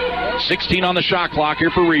 16 on the shot clock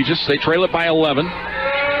here for Regis. They trail it by 11.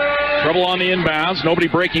 Trouble on the inbounds. Nobody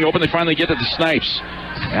breaking open. They finally get it to Snipes.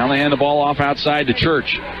 Now they hand the ball off outside to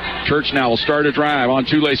Church. Church now will start a drive on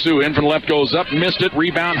Csu-Pueblo. In from the left, goes up, missed it.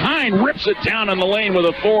 Rebound. Hine rips it down in the lane with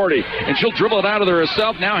authority. And she'll dribble it out of there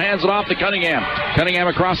herself. Now hands it off to Cunningham. Cunningham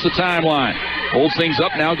across the timeline. Holds things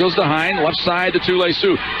up. Now goes to Hine. Left side to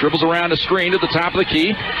Csu-Pueblo. Dribbles around a screen to the top of the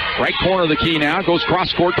key. Right corner of the key now. Goes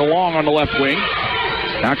cross court to Long on the left wing.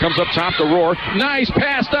 Now comes up top to Rohr. Nice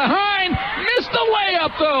pass to Hine. Missed the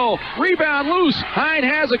layup, though. Rebound loose. Hine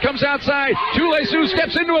has it. Comes outside. Csu-Pueblo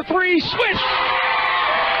steps into a three. Switch.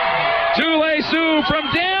 Csu-Pueblo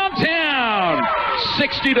from downtown.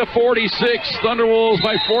 60-46. Thunderwolves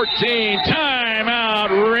by 14.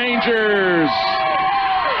 Timeout, Rangers.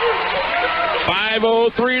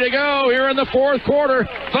 5:03 to go here in the fourth quarter.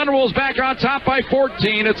 Thunderwolves back on top by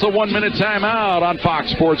 14. It's a 1-minute timeout on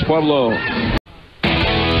Fox Sports Pueblo.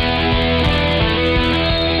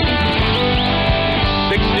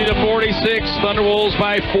 60-46, Thunderwolves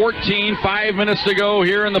by 14. 5 minutes to go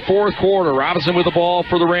here in the fourth quarter. Robinson with the ball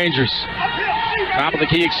for the Rangers. Top of the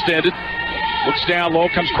key extended. Looks down low,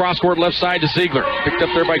 comes cross court left side to Ziegler. Picked up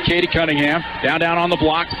there by Katie Cunningham. Down on the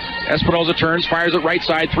block. Espinoza turns, fires it right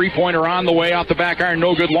side. Three-pointer on the way off the back iron.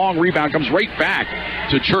 No good. Long rebound comes right back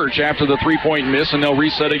to Church after the three-point miss, and they'll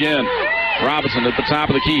reset again. Robinson at the top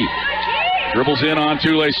of the key. Dribbles in on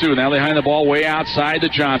Csu-Pueblo. Now they hand the ball way outside to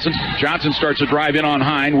Johnson. Johnson starts to drive in on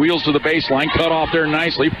Hine. Wheels to the baseline. Cut off there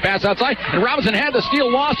nicely. Pass outside. And Robinson had the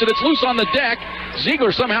steal. Lost it. It's loose on the deck.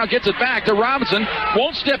 Ziegler somehow gets it back to Robinson.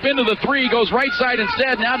 Won't step into the three. Goes right side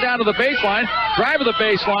instead. Now down to the baseline. Drive of the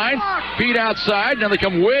baseline. Feed outside. Now they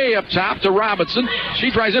come way up top to Robinson.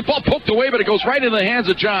 She tries it. Ball poked away, but it goes right into the hands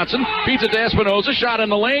of Johnson. Feeds it to Espinoza. Shot in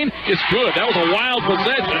the lane. It's good. That was a wild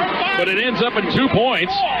possession, but it ends up in 2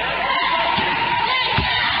 points.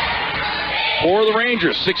 For the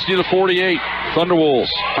Rangers, 60-48.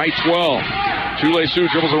 Thunderwolves by 12. Csu-Pueblo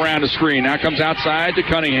dribbles around the screen. Now comes outside to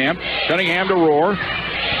Cunningham. Cunningham to Rohr.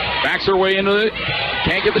 Backs her way into it.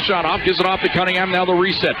 Can't get the shot off. Gives it off to Cunningham. Now the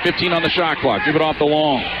reset. 15 on the shot clock. Give it off to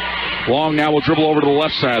Long. Long now will dribble over to the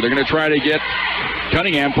left side. They're going to try to get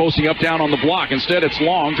Cunningham posting up down on the block. Instead, it's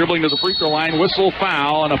Long dribbling to the free throw line. Whistle,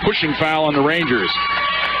 foul, and a pushing foul on the Rangers.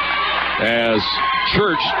 As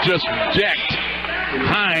Church just decked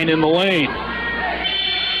Hine in the lane.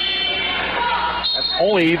 That's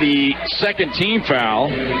only the second team foul.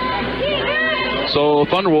 So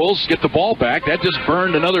Thunderwolves get the ball back. That just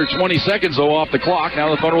burned another 20 seconds, though, off the clock. Now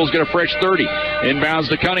the Thunderwolves get a fresh 30. Inbounds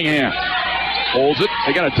to Cunningham. Holds it.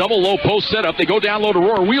 They got a double low post setup. They go down low to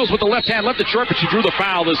Rohr. Wheels with the left hand. Left it short, but she drew the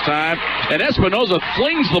foul this time. And Espinoza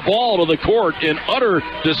flings the ball to the court in utter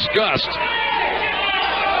disgust.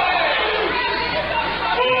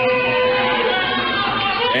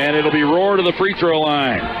 And it'll be Rohr to the free throw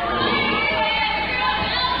line.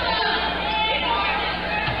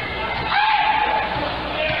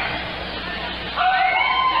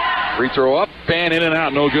 Free throw up, and in and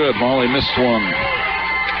out, no good. Molly missed one.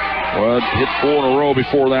 Well, hit 4 in a row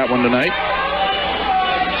before that one tonight.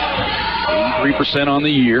 83% on the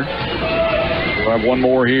year. We'll have one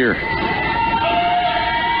more here.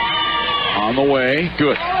 On the way,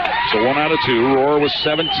 good. So 1 out of 2. Rohr was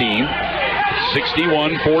 17.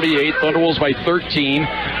 61-48. Thunderwolves by 13.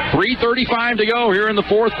 3:35 to go here in the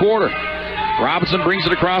fourth quarter. Robinson brings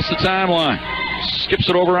it across the timeline. Skips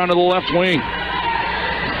it over onto the left wing.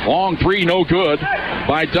 Long three, no good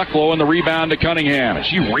by Ducklow, and the rebound to Cunningham.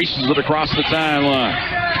 She races it across the timeline.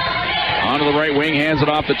 Onto the right wing, hands it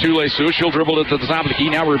off to Csu-Pueblo. She'll dribble it to the top of the key.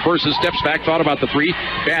 Now reverses, steps back, thought about the three.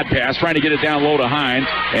 Bad pass, trying to get it down low to Hine,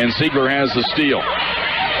 and Ziegler has the steal.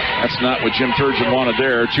 That's not what Jim Turgeon wanted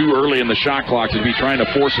there. Too early in the shot clock to be trying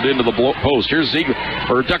to force it into the post. Here's Ziegler,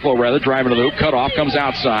 or Ducklow rather, driving to the hoop. Cut off, comes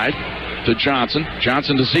outside to Johnson.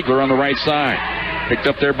 Johnson to Ziegler on the right side. Picked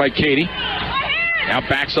up there by Katie. Now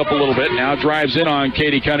backs up a little bit. Now drives in on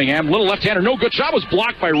Katie Cunningham. Little left-hander. No good shot. Was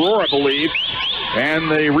blocked by Rohr, I believe.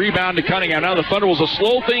 And the rebound to Cunningham. Now the Thunderwolves will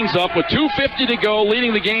slow things up with 2:50 to go,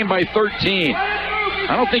 leading the game by 13.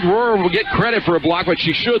 I don't think Rohr will get credit for a block, but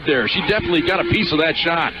she should there. She definitely got a piece of that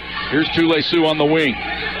shot. Here's Csu-Pueblo on the wing.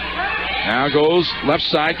 Now goes left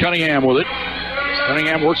side. Cunningham with it.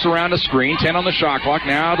 Cunningham works around a screen. 10 on the shot clock.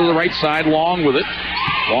 Now to the right side. Long with it.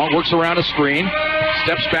 Long works around a screen.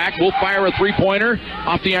 Steps back, will fire a three-pointer.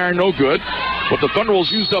 Off the iron, no good. But the Thunderwolves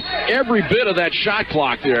used up every bit of that shot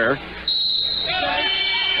clock there.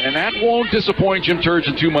 And that won't disappoint Jim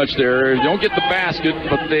Turgeon too much there. They don't get the basket,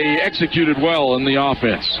 but they executed well in the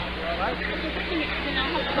offense.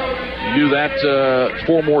 You do that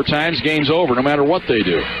 4 more times, game's over, no matter what they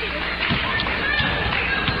do.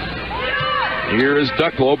 Here is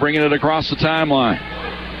Ducklow bringing it across the timeline.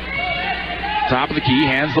 top of the key,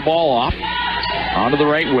 hands the ball off. Onto the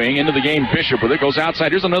right wing, into the game, Bishop with it, goes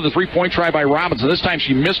outside. Here's another three-point try by Robinson. This time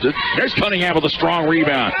she missed it. There's Cunningham with a strong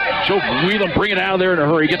rebound. She'll wheel him, bring it out of there in a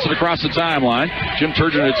hurry, gets it across the timeline. Jim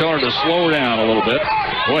Turgeon to tell her to slow down a little bit.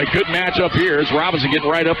 Boy, good matchup here. It's Robinson getting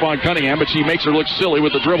right up on Cunningham, but she makes her look silly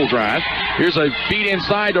with the dribble drive. Here's a feed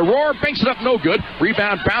inside to Rohr, banks it up, no good.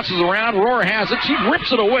 Rebound bounces around, Rohr has it. She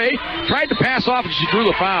rips it away, tried to pass off, and she drew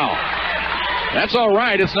the foul. That's all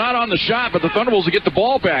right. It's not on the shot, but the Thunderbolts will get the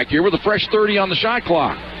ball back here with a fresh 30 on the shot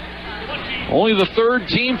clock. Only the third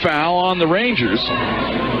team foul on the Rangers.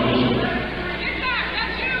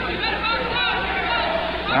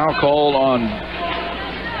 Foul called on,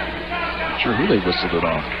 not sure who they whistled it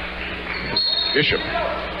on. Bishop.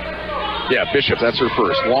 Yeah, Bishop, that's her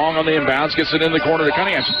first. Long on the inbounds, gets it in the corner to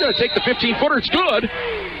Cunningham. She's going to take the 15-footer. It's good.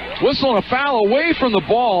 Whistling a foul away from the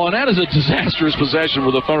ball, and that is a disastrous possession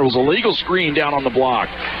for the Thunderbolts. A legal screen down on the block.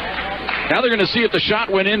 Now they're going to see if the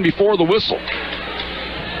shot went in before the whistle.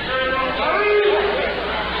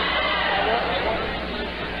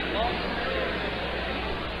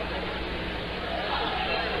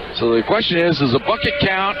 So the question is the bucket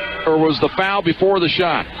count, or was the foul before the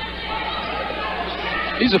shot?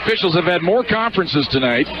 These officials have had more conferences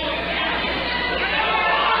tonight.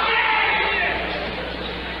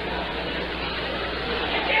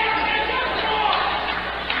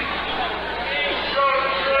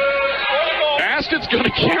 Basket's going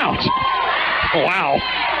to count. Wow.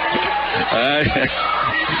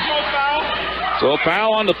 So a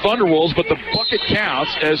foul on the Thunderwolves, but the bucket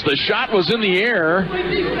counts as the shot was in the air.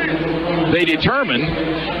 They determined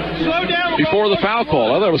before the foul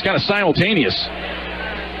call. I thought it was kind of simultaneous.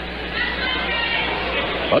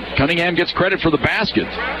 But Cunningham gets credit for the basket.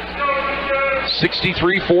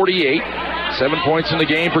 63-48. 7 points in the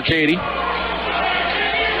game for Katie.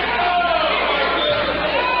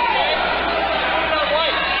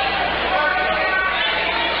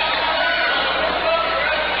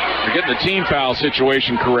 They're getting the team foul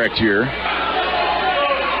situation correct here.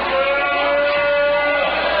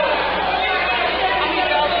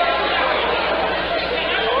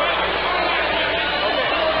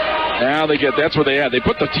 Now that's what they had. They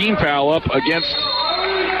put the team foul up against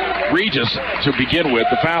Regis to begin with.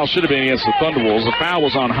 The foul should have been against the Thunderwolves. The foul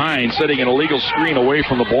was on Hines, setting an illegal screen away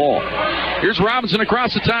from the ball. Here's Robinson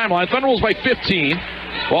across the timeline. Thunderwolves by 15.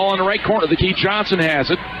 Ball in the right corner of the key. Johnson has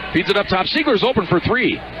it. Feeds it up top. Siegler's open for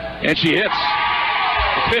three, and she hits.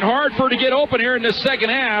 It's been hard for her to get open here in this second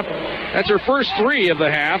half. That's her first three of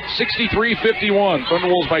the half. 63-51.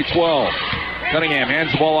 Thunderwolves by 12. Cunningham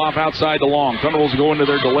hands the ball off outside to Long. Thunderwolves go into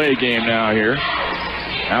their delay game now here.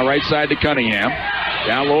 Now right side to Cunningham.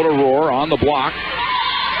 Down low to Rohr on the block.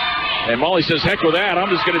 And Molly says, heck with that. I'm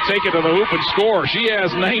just going to take it to the hoop and score. She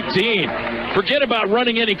has 19. Forget about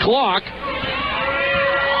running any clock.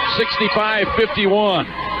 65-51.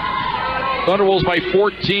 Thunderwolves by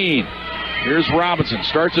 14. Here's Robinson.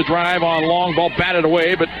 Starts a drive on Long. Ball batted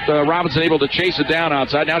away, but Robinson able to chase it down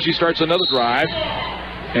outside. Now she starts another drive.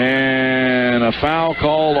 And a foul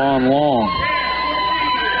called on Long.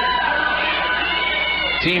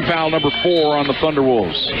 Team foul number 4 on the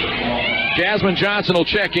Thunderwolves. Jasmine Johnson will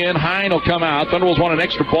check in. Hine will come out. Thunderwolves want an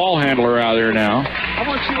extra ball handler out there now. I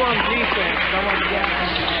want you on defense. I want you.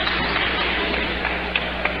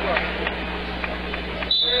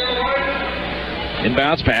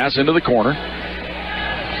 Inbounds pass into the corner.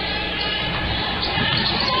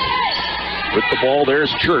 With the ball,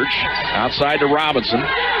 there's Church. Outside to Robinson.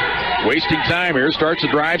 Wasting time here. Starts a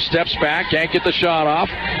drive, steps back, can't get the shot off.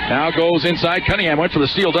 Now goes inside. Cunningham went for the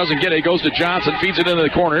steal, doesn't get it. Goes to Johnson, feeds it into the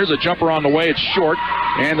corner. Here's a jumper on the way. It's short.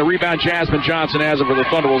 And the rebound, Jasmine Johnson has it for the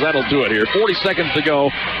Thunderwolves. That'll do it here. 40 seconds to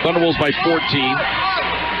go. Thunderwolves by 14.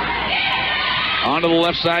 On to the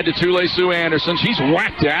left side to Tule-Sue Anderson. She's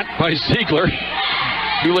whacked at by Ziegler.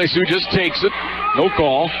 Tule-Sue just takes it. No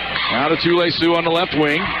call. Now to Tule-Sue on the left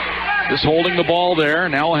wing. Just holding the ball there.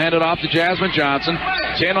 Now we'll hand it off to Jasmine Johnson.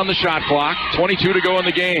 10 on the shot clock. 22 to go in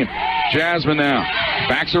the game. Jasmine now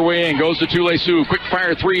backs her way in. Goes to Tule-Sue. Quick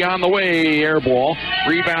fire three on the way. Air ball.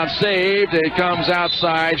 Rebound saved. It comes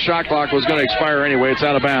outside. Shot clock was going to expire anyway. It's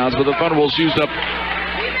out of bounds. But the Thunderbolts used up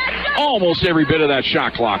almost every bit of that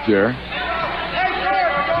shot clock there.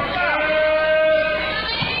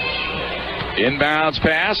 Inbounds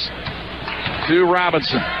pass to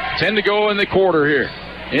Robinson. 10 to go in the quarter here.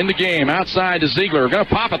 In the game, outside to Ziegler. Going to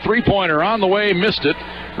pop a three-pointer on the way, missed it.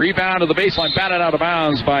 Rebound to the baseline, batted out of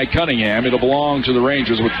bounds by Cunningham. It'll belong to the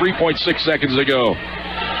Rangers with 3.6 seconds to go.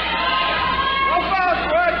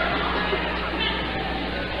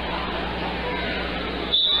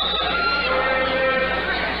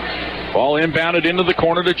 Ball inbounded into the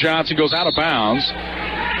corner to Johnson, goes out of bounds.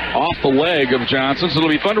 Off the leg of Johnson, so it'll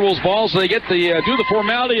be Thunderwolves ball, so they get the do the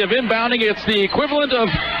formality of inbounding. It's the equivalent of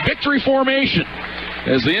victory formation.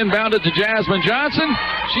 As they inbounded to Jasmine Johnson,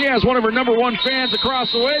 she has one of her number one fans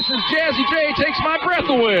across the way, says, Jazzy J takes my breath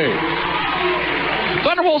away.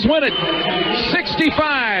 Thunderwolves win it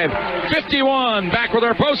 65-51. Back with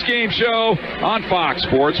our post-game show on Fox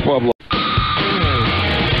Sports Pueblo.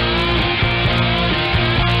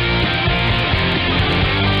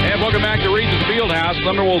 Welcome back to Regis Fieldhouse.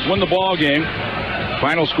 Thunderwolves win the ball game.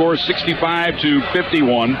 Final score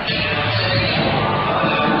 65-51.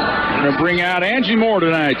 We're going to bring out Angie Moore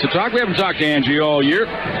tonight to talk. We haven't talked to Angie all year.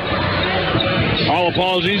 All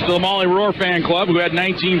apologies to the Molly Roar fan club, who had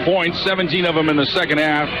 19 points, 17 of them in the second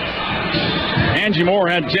half. Angie Moore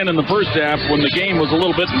had 10 in the first half when the game was a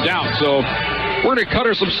little bit in doubt. So we're going to cut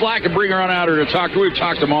her some slack and bring her on out here to talk to her. We've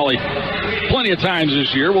talked to Molly plenty of times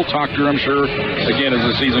this year. We'll talk to her, I'm sure, again as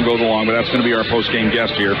the season goes along, but that's going to be our post-game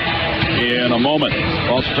guest here in a moment.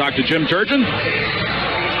 We'll also talk to Jim Turgeon.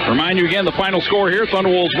 Remind you again, the final score here,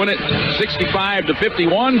 Thunderwolves win it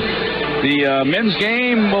 65-51. The men's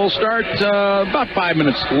game will start about 5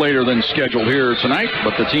 minutes later than scheduled here tonight,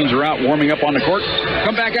 but the teams are out warming up on the court.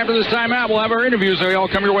 Come back after this timeout. We'll have our interviews. They all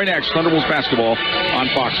come your way next. Thunderwolves basketball on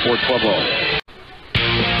Fox Sports Pueblo.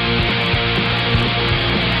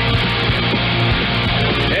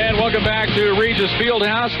 Welcome back to Regis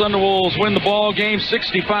Fieldhouse. Thunderwolves win the ball game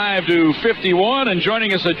 65-51. And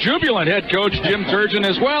joining us, a jubilant head coach, Jim Turgeon,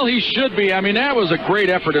 as well. He should be. I mean, that was a great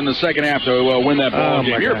effort in the second half to win that ball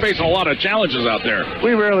game. You're facing a lot of challenges out there.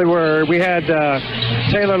 We really were. We had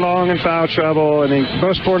Taylor Long in foul trouble, and then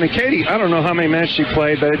most importantly, Katie. I don't know how many minutes she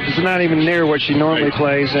played, but it's not even near what she normally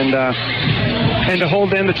plays. And to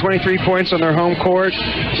hold them to 23 points on their home court,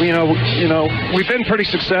 we've been pretty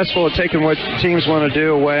successful at taking what teams want to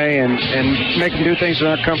do away and make them do things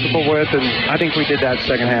they're not comfortable with, and I think we did that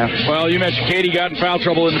second half. Well, you mentioned Katie got in foul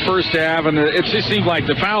trouble in the first half, and it just seemed like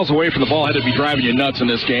the fouls away from the ball had to be driving you nuts in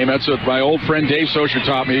this game. That's what my old friend Dave Socher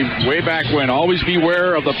taught me way back when. Always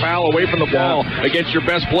beware of the foul away from the ball against your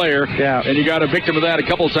best player. Yeah. And you got a victim of that a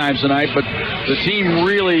couple of times tonight, but the team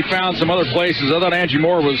really found some other places. I thought Angie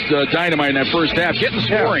Moore was dynamite in that first half, getting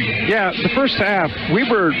scoring. Yeah, the first half,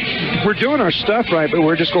 we're doing our stuff right, but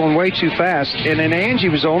we're just going way too fast. And then Angie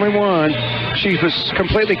was the only one. She was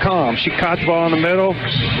completely calm. She caught the ball in the middle,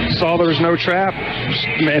 saw there was no trap,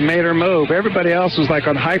 and made her move. Everybody else was like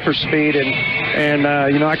on hyper speed, and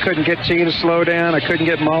I couldn't get T to slow down. I couldn't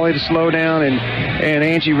get Molly to slow down, and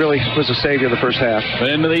Angie really was a savior of the first half.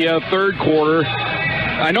 In the third quarter,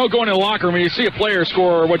 I know going in the locker room, you see a player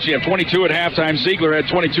score, what you have, 22 at halftime. Ziegler had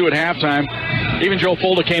 22 at halftime. Even Joe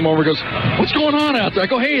Folda came over and goes, what's going on out there? I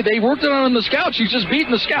go, hey, they worked it on the scout. She's just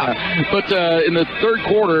beating the scout. But in the third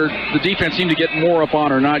quarter, the defense seemed to get more up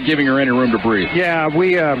on her, not giving her any room to breathe. Yeah,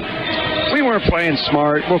 we weren't playing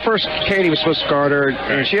smart. Well, first, Katie was supposed to guard her,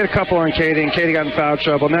 and she had a couple on Katie, and Katie got in foul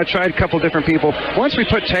trouble. And I tried a couple different people. Once we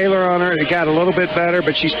put Taylor on her, it got a little bit better,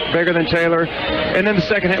 but she's bigger than Taylor. And then the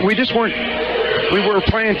second half, we were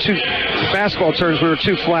playing too, basketball terms, we were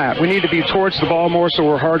too flat. We need to be towards the ball more so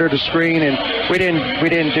we're harder to screen, and we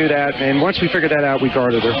didn't do that. And once we figured that out, we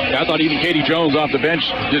guarded her. Yeah, I thought even Katie Jones off the bench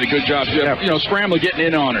did a good job. Yeah. Scrambling, getting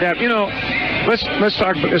in on her. Yeah,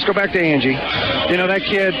 let's go back to Angie. That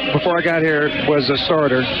kid, before I got here, was a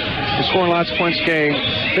starter. She's scoring lots of points a game.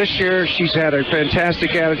 This year, she's had a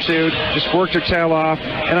fantastic attitude, just worked her tail off,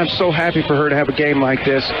 and I'm so happy for her to have a game like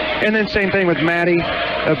this. And then same thing with Maddie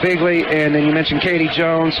Bigley, and then you mentioned Katie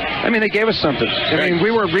Jones. I mean, they gave us something. I mean,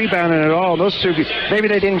 we weren't rebounding at all. Those two, maybe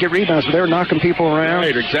they didn't get rebounds, but they were knocking people around.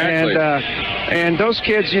 Right, exactly. And those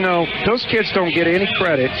kids, those kids don't get any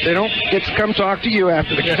credit. They don't get to come talk to you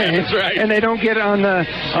after the game. That's right. And they don't get on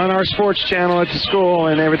our sports channel at the school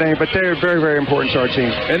and everything, but they're very, very important to our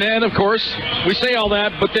team. And then, of course, we say all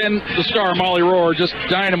that, but then the star, Molly Roar, just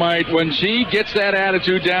dynamite. When she gets that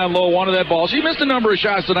attitude down low, wanted that ball. She missed a number of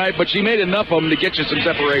shots tonight, but she made enough of them to get you some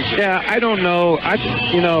separation. Yeah, I don't know.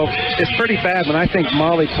 It's pretty bad, but I think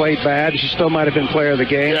Molly played bad. She still might have been player of the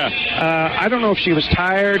game. Yeah. I don't know if she was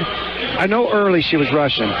tired. I know early she was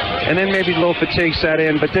rushing, and then maybe a little fatigue set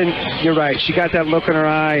in, but then you're right. She got that look in her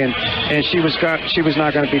eye, and she was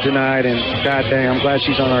not going to be denied, and God dang, I'm glad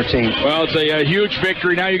she's on our team. Well, it's a huge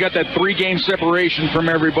victory. Now you got that 3-game separation from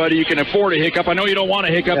everybody. You can afford a hiccup. I know you don't want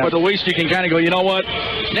a hiccup, but at least you can kind of go, you know what?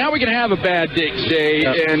 Now we can have a bad day,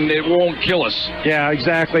 and it won't kill us. Yeah,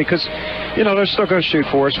 exactly, because they're still going to shoot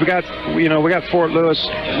for us. We got Fort Lewis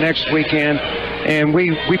next weekend, and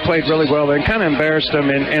we played really well there and kind of embarrassed them.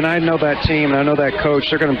 And I know that team, and I know that coach.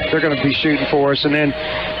 They're going to be shooting for us. And then,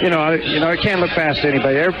 I can't look past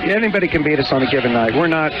anybody. Anybody can beat us on a given night. We're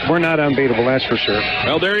not unbeatable, that's for sure.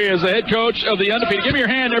 Well, there he is, the head coach of the undefeated. Give me your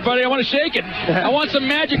hand, everybody. I want to shake it. I want some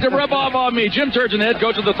magic to rub off on me. Jim Turgeon, the head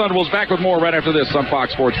coach of the Thunderbolts, back with more right after this on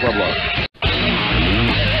Fox Sports Pueblo.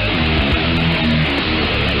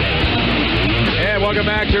 Welcome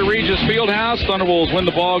back to Regis Fieldhouse. Thunderbolts win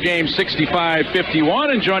the ball game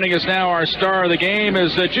 65-51. And joining us now, our star of the game,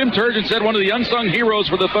 is Jim Turgeon said, one of the unsung heroes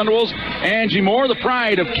for the Thunderbolts, Angie Moore, the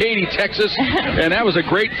pride of Katy, Texas. And that was a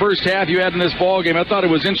great first half you had in this ball game. I thought it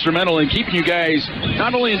was instrumental in keeping you guys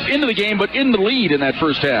not only into the game, but in the lead in that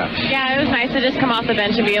first half. Yeah, it was nice to just come off the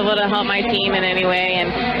bench and be able to help my team in any way.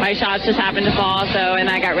 And my shots just happened to fall, and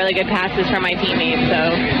I got really good passes from my teammates.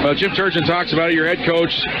 Well, Jim Turgeon talks about it, your head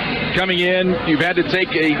coach coming in. You've had to take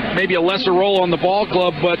maybe a lesser role on the ball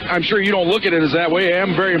club, but I'm sure you don't look at it as that way.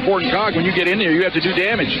 I'm a very important cog. When you get in there, you have to do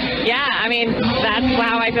damage. Yeah, I mean, that's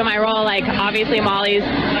how I feel my role. Like, obviously, Molly's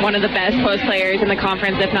one of the best post players in the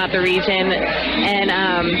conference, if not the region. And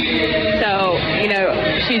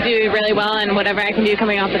she's doing really well, and whatever I can do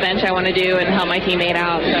coming off the bench, I want to do and help my teammate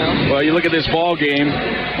out. So. Well, you look at this ball game.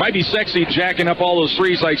 Might be sexy jacking up all those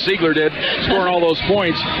threes like Ziegler did, scoring all those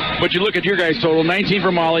points. But you look at your guys' total, 19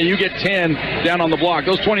 for Molly. You get 10 down on the block.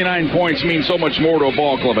 Those 29 points mean so much more to a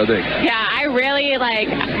ball club, I think. Yeah, I really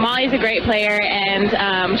Molly's a great player,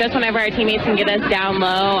 and just whenever our teammates can get us down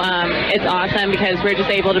low, it's awesome because we're just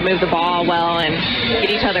able to move the ball well and get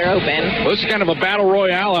each other open. Well, this is kind of a battle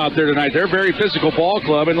royale out there tonight. They're a very physical ball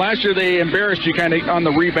club, and last year they embarrassed you kind of on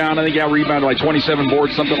the rebound. I think you out-rebounded like 27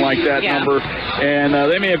 boards, something like that number. And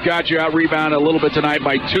they may have got you out-rebounded a little bit tonight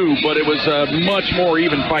by 2, but it was a much more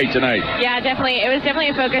even fight tonight. Yeah, definitely. It was definitely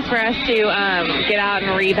a focus for us to get out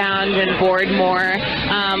and rebound and board more.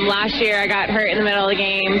 Last year I got hurt in the middle of the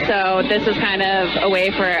game, so this is kind of a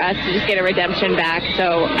way for us to just get a redemption back.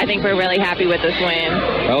 So I think we're really happy with this win.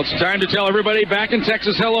 Well, it's time to tell everybody back in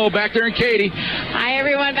Texas hello, back there in Katy. Hi,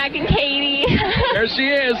 everyone, back in Katy. There she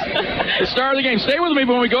is, the star of the game. Stay with me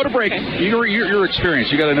when we go to break. Your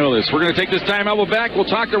experience, you got to know this. We're going to take this time out. We'll back. We'll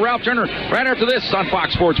talk to Ralph Turner right after this on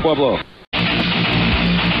Fox Sports Pueblo.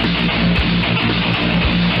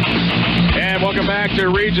 And welcome back to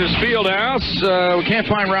Regis Fieldhouse. We can't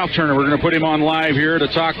find Ralph Turner. We're going to put him on live here to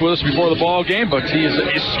talk with us before the ball game, but he has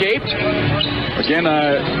escaped. Again,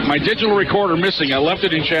 my digital recorder missing. I left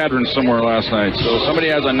it in Chadron somewhere last night, so somebody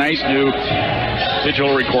has a nice new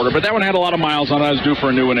digital recorder, but that one had a lot of miles on it. I was due for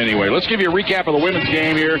a new one anyway. Let's give you a recap of the women's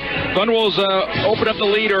game here. Thunderbolts opened up the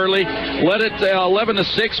lead early, led it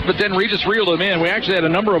 11-6, but then Regis reeled them in. We actually had a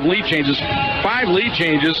number of lead changes, 5 lead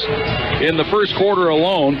changes in the first quarter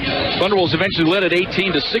alone. Thunderbolts eventually led it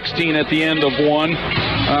 18-16 at the end of one.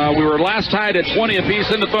 We were last tied at 20 apiece.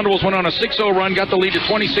 Then the Thunderbolts went on a 6-0 run, got the lead to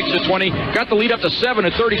 26-20, got the lead up to 7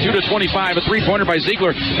 at 32-25. A three-pointer by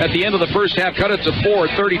Ziegler at the end of the first half cut it to 4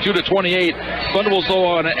 at 32-28. Thunderbolts, though,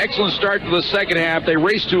 on an excellent start to the second half. They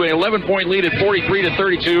raced to an 11-point lead at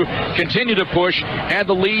 43-32, continued to push, had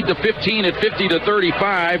the lead to 15 at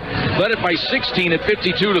 50-35, led it by 16 at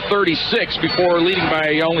 52-36 before leading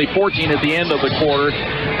by only 14 at the end of the quarter.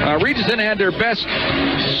 Regis then had their best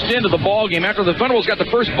stint of the ball game after the Thunderbolts got the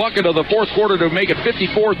first bucket of the fourth quarter to make it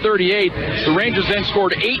 54-38. The Rangers then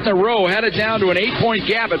scored 8 in a row, had it down to an 8-point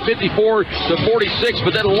gap at 54-46,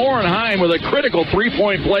 but then Lauren Heim with a critical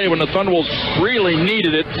 3-point play when the Thunderbolts really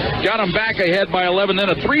needed it, got them back ahead by 11. Then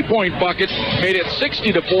a 3-point bucket made it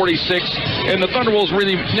 60-46, and the Thunderbolts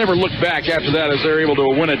really never looked back after that as they're able to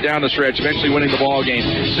win it down the stretch, eventually winning the ball game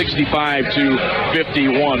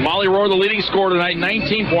 65-51. Molly Rohr, the leading scorer tonight,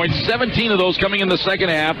 19 points, 17 of those coming in the second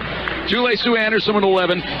half. Tule Sue Anderson with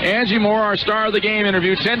 11. Angie Moore, our star of the game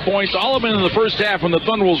interview, 10 points, all of them in the first half when the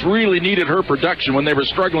Thunderbolts really needed her production when they were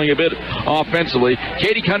struggling a bit offensively.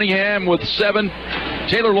 Katie Cunningham with 7.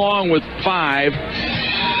 Taylor Long with 5.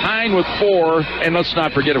 Hine with 4, and let's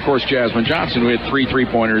not forget, of course, Jasmine Johnson, who had 3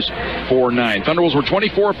 3-pointers for 9. Thunderbolts were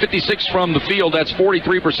 24-56 from the field. That's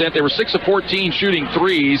 43%. They were 6 of 14 shooting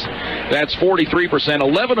threes. That's 43%.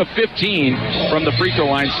 11 of 15 from the free throw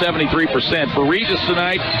line, 73%. For Regis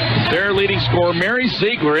tonight, their leading scorer, Mary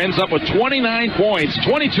Ziegler, ends up with 29 points,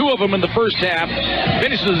 22 of them in the first half.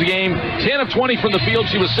 Finishes the game 10 of 20 from the field.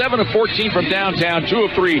 She was 7 of 14 from downtown, 2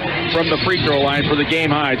 of 3 from the free throw line for the game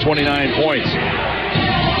high, 29 points.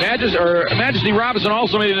 Majesty Robinson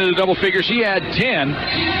also made it into double figures. She had 10.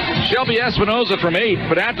 Shelby Espinoza from 8,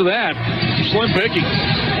 but after that, slim picking.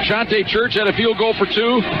 Shante Church had a field goal for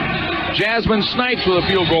 2. Jasmine Snipes with a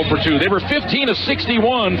field goal for 2. They were 15 of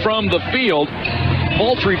 61 from the field.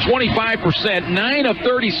 Moultrie 25%, 9 of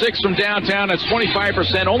 36 from downtown, that's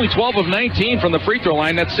 25%, only 12 of 19 from the free throw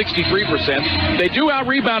line, that's 63%. They do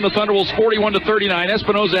out-rebound the Thunderwolves 41-39.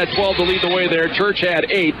 Espinoza had 12 to lead the way there. Church had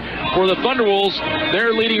 8. For the Thunderwolves,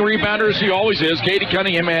 their leading rebounder, as he always is, Katie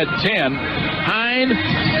Cunningham had 10. Hine,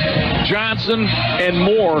 Johnson, and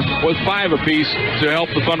Moore with 5 apiece to help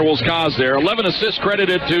the Thunderwolves' cause there. 11 assists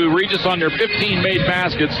credited to Regis on their 15 made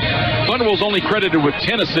baskets. Thunderwolves only credited with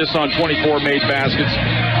 10 assists on 24 made baskets.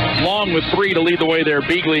 Long with 3 to lead the way there.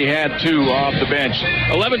 Beagley had 2 off the bench.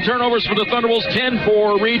 11 turnovers for the Thunderwolves, 10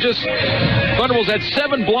 for Regis. Thunderwolves had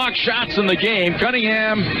 7 blocked shots in the game.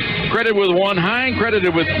 Cunningham credited with 1. Hine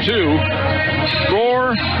credited with 2.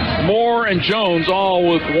 Gore, Moore, and Jones all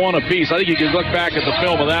with 1 apiece. I think you can look back at the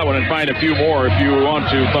film of that one and find a few more if you want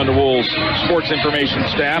to, Thunderwolves sports information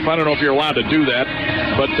staff. I don't know if you're allowed to do that,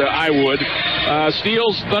 but I would.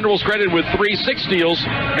 Steals, Thunderwolves credited with 3. 6 steals.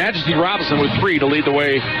 Majesty Robinson with 3 to lead the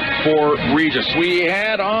way for Regis. We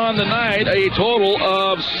had on the night a total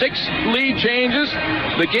of 6 lead changes.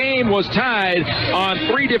 The game was tied on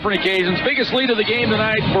 3 different occasions. Biggest lead of the game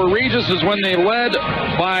tonight for Regis is when they led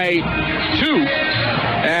by 2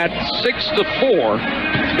 at 6-4.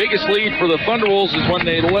 Biggest lead for the Thunderwolves is when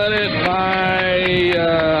they led it by,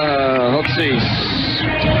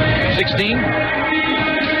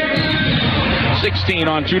 16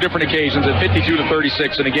 on 2 different occasions at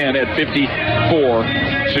 52-36 and again at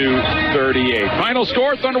 54-38. Final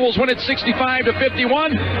score, Thunderwolves win it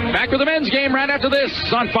 65-51. Back with the men's game right after this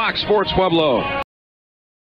on Fox Sports Pueblo.